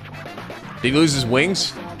 Did he lose his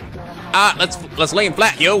wings? Let's lay him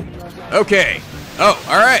flat, yo. Okay. Oh,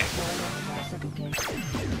 all right.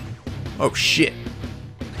 Oh, shit.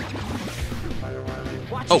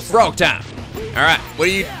 Oh, frog time. All right, what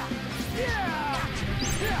are you?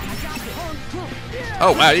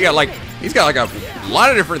 Oh, wow, he's got like a lot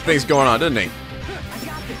of different things going on, doesn't he?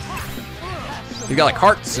 He's got like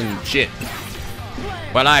hearts and shit.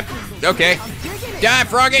 Well, okay. Die,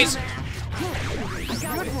 froggies!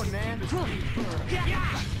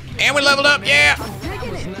 And we leveled up, yeah!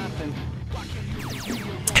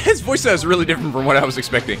 His voice sounds really different from what I was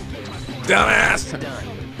expecting. Dumbass!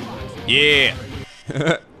 Yeah.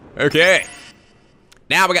 Okay.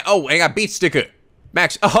 Now we got, oh, I got Beat Sticker.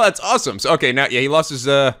 Max, oh, that's awesome. So, okay, now, yeah, he lost his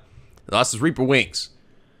Reaper wings.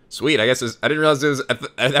 Sweet, I guess I didn't realize it was,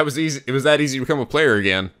 that was easy. It was that easy to become a player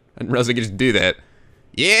again. I didn't realize I could just do that.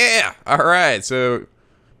 Yeah, all right, so,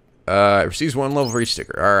 it receives 1 level for each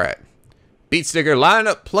sticker, all right. Beat Sticker, line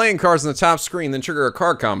up playing cards on the top screen, then trigger a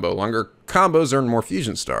card combo. Longer combos earn more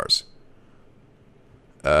fusion stars.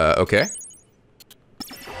 Okay.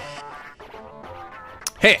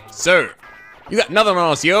 Hey, sir, you got nothing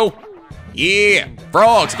on us, yo. Yeah,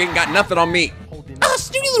 frogs ain't got nothing on me. Oh,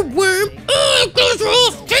 snooty little worm! Oh, goes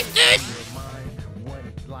off! Take this!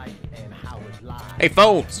 Hey,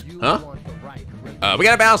 phones, huh? We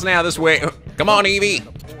gotta bounce now this way. Come on, Eevee.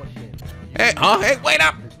 Hey, huh? Hey, wait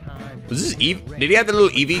up! Was this Eevee? Did he have the little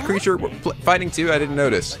Eevee creature fighting too? I didn't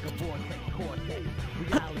notice.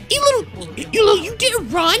 You did a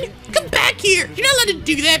run? Come back here! You're not allowed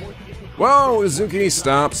to do that! Whoa, Izuki,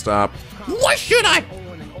 stop. Why should I?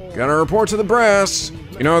 Gotta report to the brass.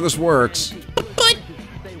 You know how this works. But...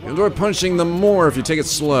 You enjoy punching them more if you take it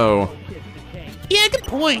slow. Yeah, good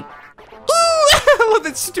point. Ooh! I love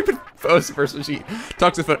that stupid pose person. She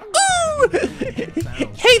talks to the phone. Ooh!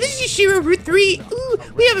 Hey, this is Yashiro Route 3. Ooh,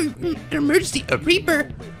 we have an emergency, a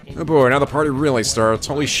Reaper. Oh boy, now the party really starts.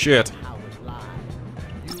 Holy shit.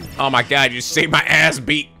 Oh my god, you just saved my ass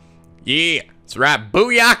beat. Yeah, that's right.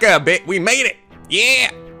 Booyaka, bit. We made it.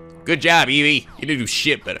 Yeah. Good job, Eevee. You didn't do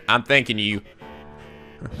shit, but I'm thanking you.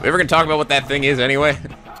 We ever gonna talk about what that thing is anyway?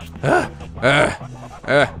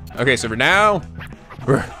 Okay, so for now,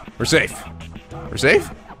 we're safe. We're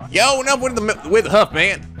safe? Yo, enough with the huff,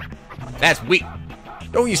 man. That's weak.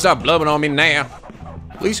 Don't you stop blubbering on me now.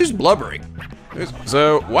 Please, who's blubbering?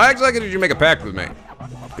 So, why exactly did you make a pact with me?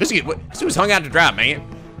 Just was hung out to dry, man.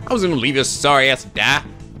 I was gonna leave this sorry ass to die.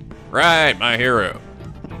 Right, my hero.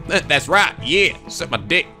 That's right, yeah, suck my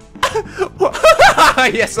dick.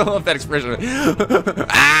 Yes, I love that expression.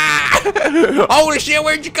 Ah! Holy shit,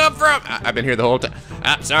 where'd you come from? I've been here the whole time.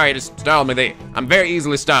 Sorry, just startled me there. I'm very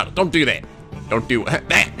easily startled. Don't do that. Don't do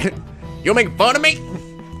that. You're making fun of me?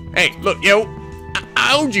 Hey, look, yo.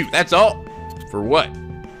 I owed you, that's all. For what?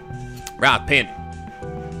 Right, pending.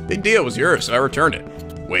 The deal was yours, so I returned it.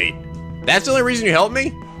 Wait, that's the only reason you helped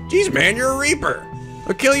me? Jeez, man, you're a Reaper.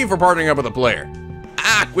 I'll kill you for partnering up with a player.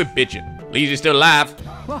 Quit bitching. At least you're still alive.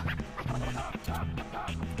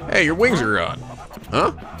 Hey, your wings are gone.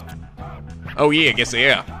 Huh? Oh yeah, I guess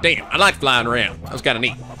they are. Damn, I like flying around. That was kind of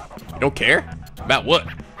neat. You don't care? About what?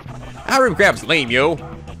 Reaper Crab's lame, yo.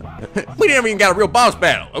 We never even got a real boss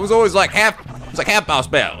battle. It was always like half boss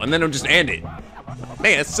battle, and then it'll just end it.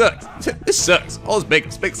 Man, it sucks. This sucks. All this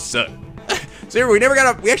bacon sucks. So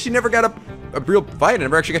we actually never got a real fight. I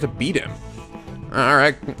never actually got to beat him. All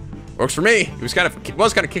right, works for me. He was kind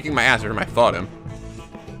of kicking my ass every time I fought him.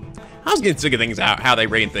 I was getting sick of things how they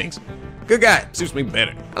rating things. Good guy suits me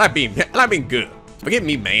better. I like being good. Forget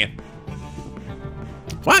me, man.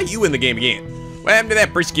 Why are you in the game again? What happened to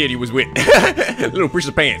that priest kid you was with? Little priest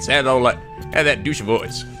of pants had that douche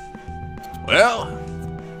voice. Well,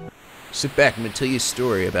 sit back and I'm gonna tell you a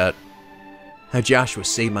story about how Joshua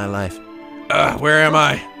saved my life. Where am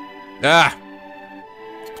I?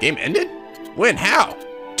 Game ended? When? How?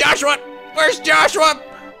 Joshua! Where's Joshua?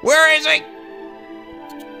 Where is he?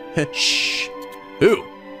 Shh. Who?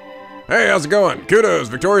 Hey, how's it going? Kudos,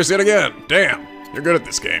 victorious yet again. Damn, you're good at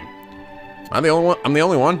this game. I'm the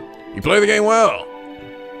only one? You play the game well.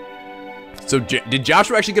 So, did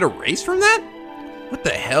Joshua actually get a raise from that? What the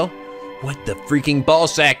hell? What the freaking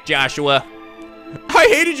ballsack, Joshua? I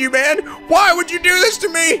hated you, man. Why would you do this to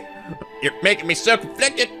me? You're making me so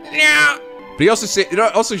conflicted. Yeah. But he also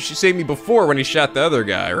saved me before when he shot the other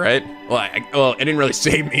guy, right? Well, it didn't really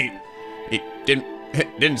save me. It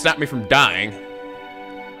didn't stop me from dying.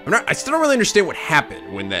 I still don't really understand what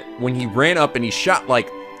happened when he ran up and he shot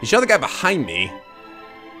the guy behind me,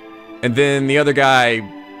 and then the other guy,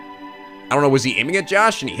 I don't know, was he aiming at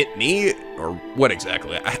Josh and he hit me, or what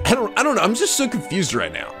exactly? I don't know. I'm just so confused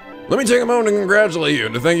right now. Let me take a moment to congratulate you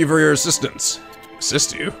and to thank you for your assistance.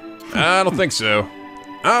 Assist you? I don't think so.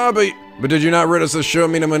 But did you not rid us of Sho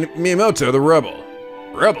Minamoto, the rebel?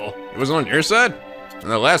 Rebel? It was on your side? In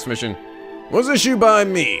the last mission, was issued by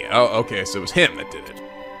me. Oh, okay, so it was him that did it.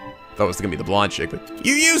 Thought it was gonna be the blonde chick, but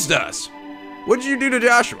you used us! What did you do to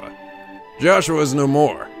Joshua? Joshua is no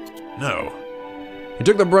more. No. He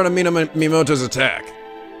took the brunt of Minamoto's attack.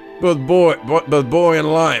 Both boy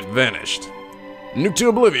and lion vanished. Nuked to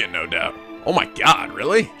oblivion, no doubt. Oh my god,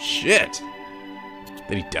 really? Shit.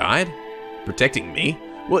 Then he died? Protecting me?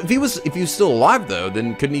 Well, if he was still alive though,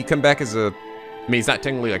 then couldn't he come back as a? I mean, he's not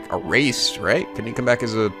technically like erased, right? Couldn't he come back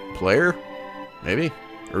as a player? Maybe,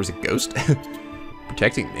 or as a ghost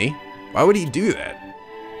protecting me? Why would he do that?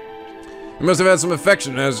 He must have had some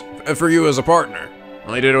affection for you as a partner.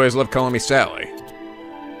 Well, he did always love calling me Sally.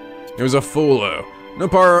 He was a fool though. No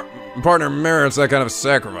partner merits that kind of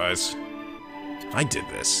sacrifice. I did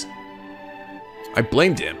this. I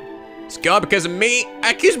blamed him. It's gone because of me.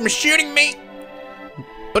 I accused him of shooting me.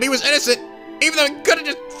 But he was innocent, even though he could have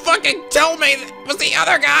just fucking told me that it was the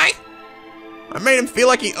other guy. I made him feel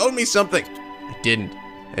like he owed me something. I didn't.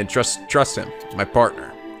 And trust him, my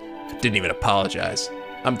partner. I didn't even apologize.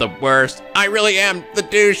 I'm the worst. I really am the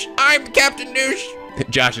douche. I'm Captain Douche.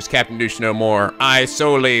 Josh is Captain Douche no more. I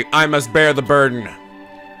must bear the burden.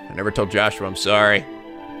 I never told Joshua I'm sorry.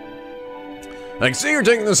 I can see you're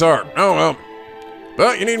taking this hard. Oh well.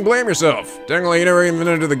 But you needn't blame yourself. Technically, you never even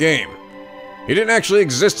entered the game. He didn't actually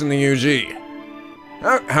exist in the UG.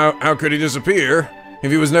 How could he disappear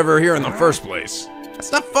if he was never here in the first place?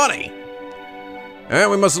 That's not funny. And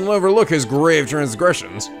we mustn't overlook his grave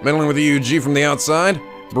transgressions, meddling with the UG from the outside,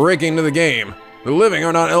 breaking into the game. The living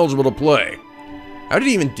are not eligible to play. How did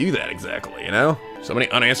he even do that exactly, you know? So many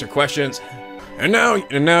unanswered questions. And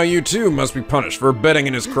now you too must be punished for abetting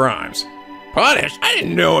in his crimes. Punished? I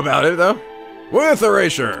didn't know about it, though. With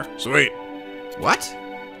erasure. Sweet. What?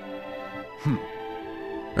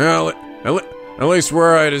 Well, at least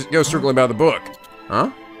where I just go strictly about the book.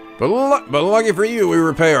 Huh? But lucky for you, we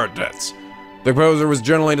repay our debts. The composer was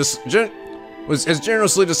has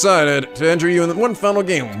generously decided to enter you in one final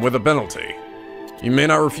game with a penalty. You may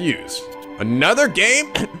not refuse. Another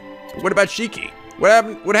game? What about Shiki?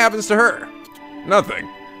 What happens to her? Nothing.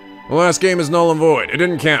 The last game is null and void. It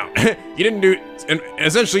didn't count. You didn't do, and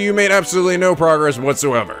essentially you made absolutely no progress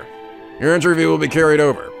whatsoever. Your entry fee will be carried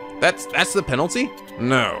over. That's the penalty?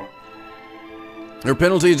 No. Your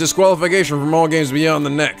penalty is disqualification from all games beyond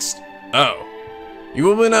the next. Oh. You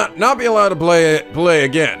will not be allowed to play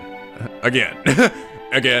again. Again.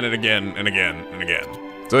 Again and again and again and again.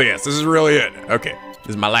 So yes, this is really it. Okay.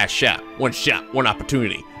 This is my last shot. One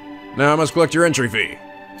opportunity. Now I must collect your entry fee.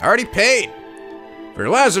 I already paid. For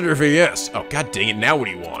your last entry fee, yes. Oh, god dang it, now what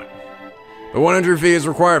do you want? The one entry fee is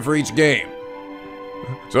required for each game.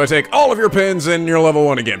 So I take all of your pins and you're level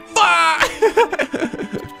 1 again.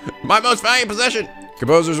 My most valued possession.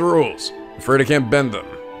 Composer's rules. Afraid I can't bend them.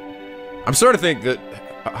 I'm starting to think that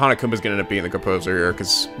Hanakuma's gonna end up being the composer here,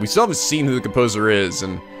 because we still haven't seen who the composer is,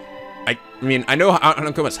 and I mean, I know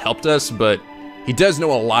Hanakuma's helped us, but he does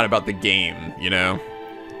know a lot about the game, you know?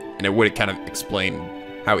 And it would kind of explain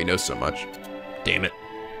how he knows so much. Damn it.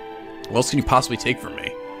 What else can you possibly take from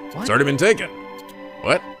me? What? It's already been taken.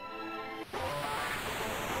 What?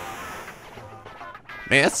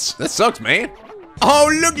 Man, that sucks, man.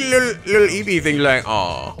 Oh, look, little Eevee thing, like,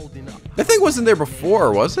 aw. That thing wasn't there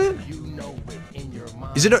before, was it?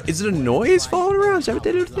 Is it a noise falling around? Is that what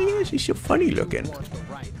that little thing is? He's so funny looking.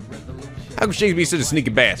 How can Shakespeare be such a sneaky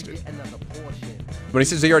bastard? When he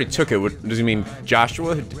says he already took it, what, does he mean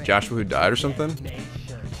Joshua? Joshua who died or something?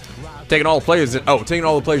 Taking all the players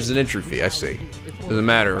as an entry fee, I see. Doesn't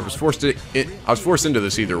matter. I was forced into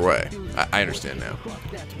this either way. I understand now.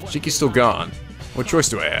 Shiki's still gone. What choice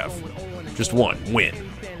do I have? Just one. Win.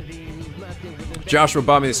 Joshua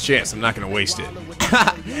bought me this chance. I'm not gonna waste it.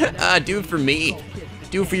 Do it for me.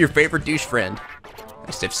 Do it for your favorite douche friend. I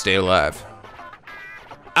just have to stay alive.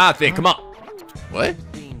 Ah, thing, come on. What?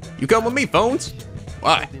 You come with me, Phones?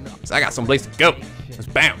 Why? Cause I got someplace to go. Let's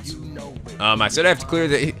bounce. I said I have to clear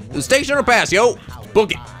the station or pass, yo.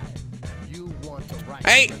 Book it.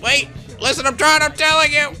 Hey, wait. Listen, I'm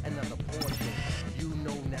telling you.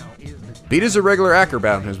 Beat is a regular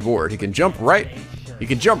acrobat on his board. He can jump right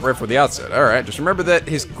for the outset. Alright, just remember that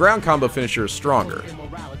his ground combo finisher is stronger.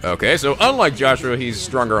 Okay, so unlike Joshua, he's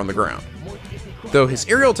stronger on the ground. Though his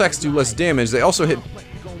aerial attacks do less damage, they also hit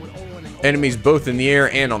enemies both in the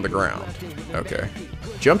air and on the ground. Okay.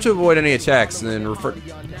 Jump to avoid any attacks, and then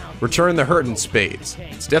return the hurt in spades.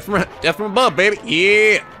 It's death from above, baby.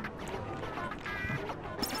 Yeah!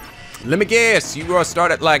 Let me guess, you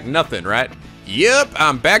start at like nothing, right? Yep,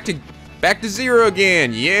 I'm back to zero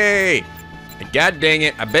again. Yay! And god dang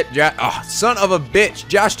it, I bet Josh. Oh, son of a bitch!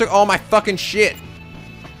 Josh took all my fucking shit.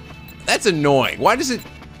 That's annoying. Why does it?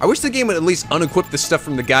 I wish the game would at least unequip the stuff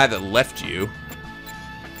from the guy that left you.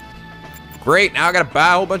 Great, now I gotta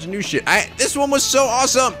buy a whole bunch of new shit. This one was so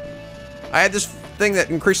awesome. I had this thing that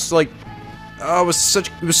increases like, oh, it was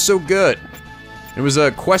so good. It was a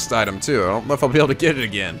quest item too. I don't know if I'll be able to get it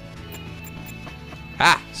again.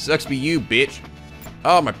 Ha! Sucks be you, bitch.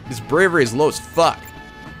 Oh my, this bravery is low as fuck.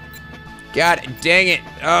 God dang it.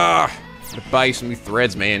 Ugh. I'm gonna buy you some new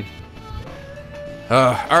threads, man.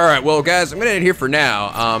 Alright, well, guys, I'm gonna end here for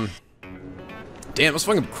now. Damn, that's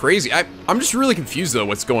fucking crazy. I'm just really confused, though,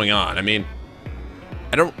 what's going on. I mean,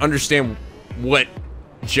 I don't understand what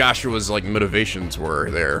Joshua's, like, motivations were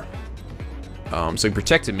there. So he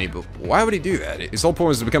protected me, but why would he do that? His whole point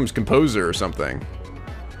was to become his composer or something.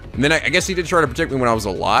 And then I guess he did try to protect me when I was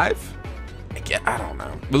alive? I don't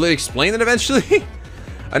know. Will they explain that eventually?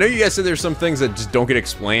 I know you guys said there's some things that just don't get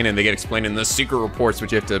explained, and they get explained in the secret reports,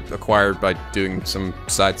 which you have to acquire by doing some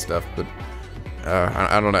side stuff, but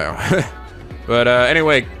I don't know. But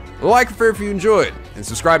anyway, like and favorite if you enjoyed, and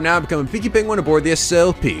subscribe now to become a Peaky Penguin aboard the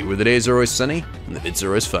SLP, where the days are always sunny and the bits are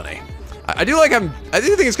always funny. I do think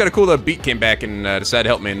it's kind of cool that Beat came back and decided to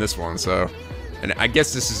help me in this one, so, and I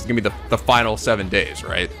guess this is gonna be the final 7 days,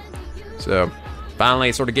 right? So,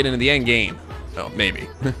 finally sort of get into the end game. Oh, maybe.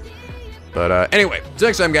 But anyway, till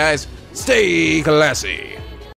next time, guys, stay classy.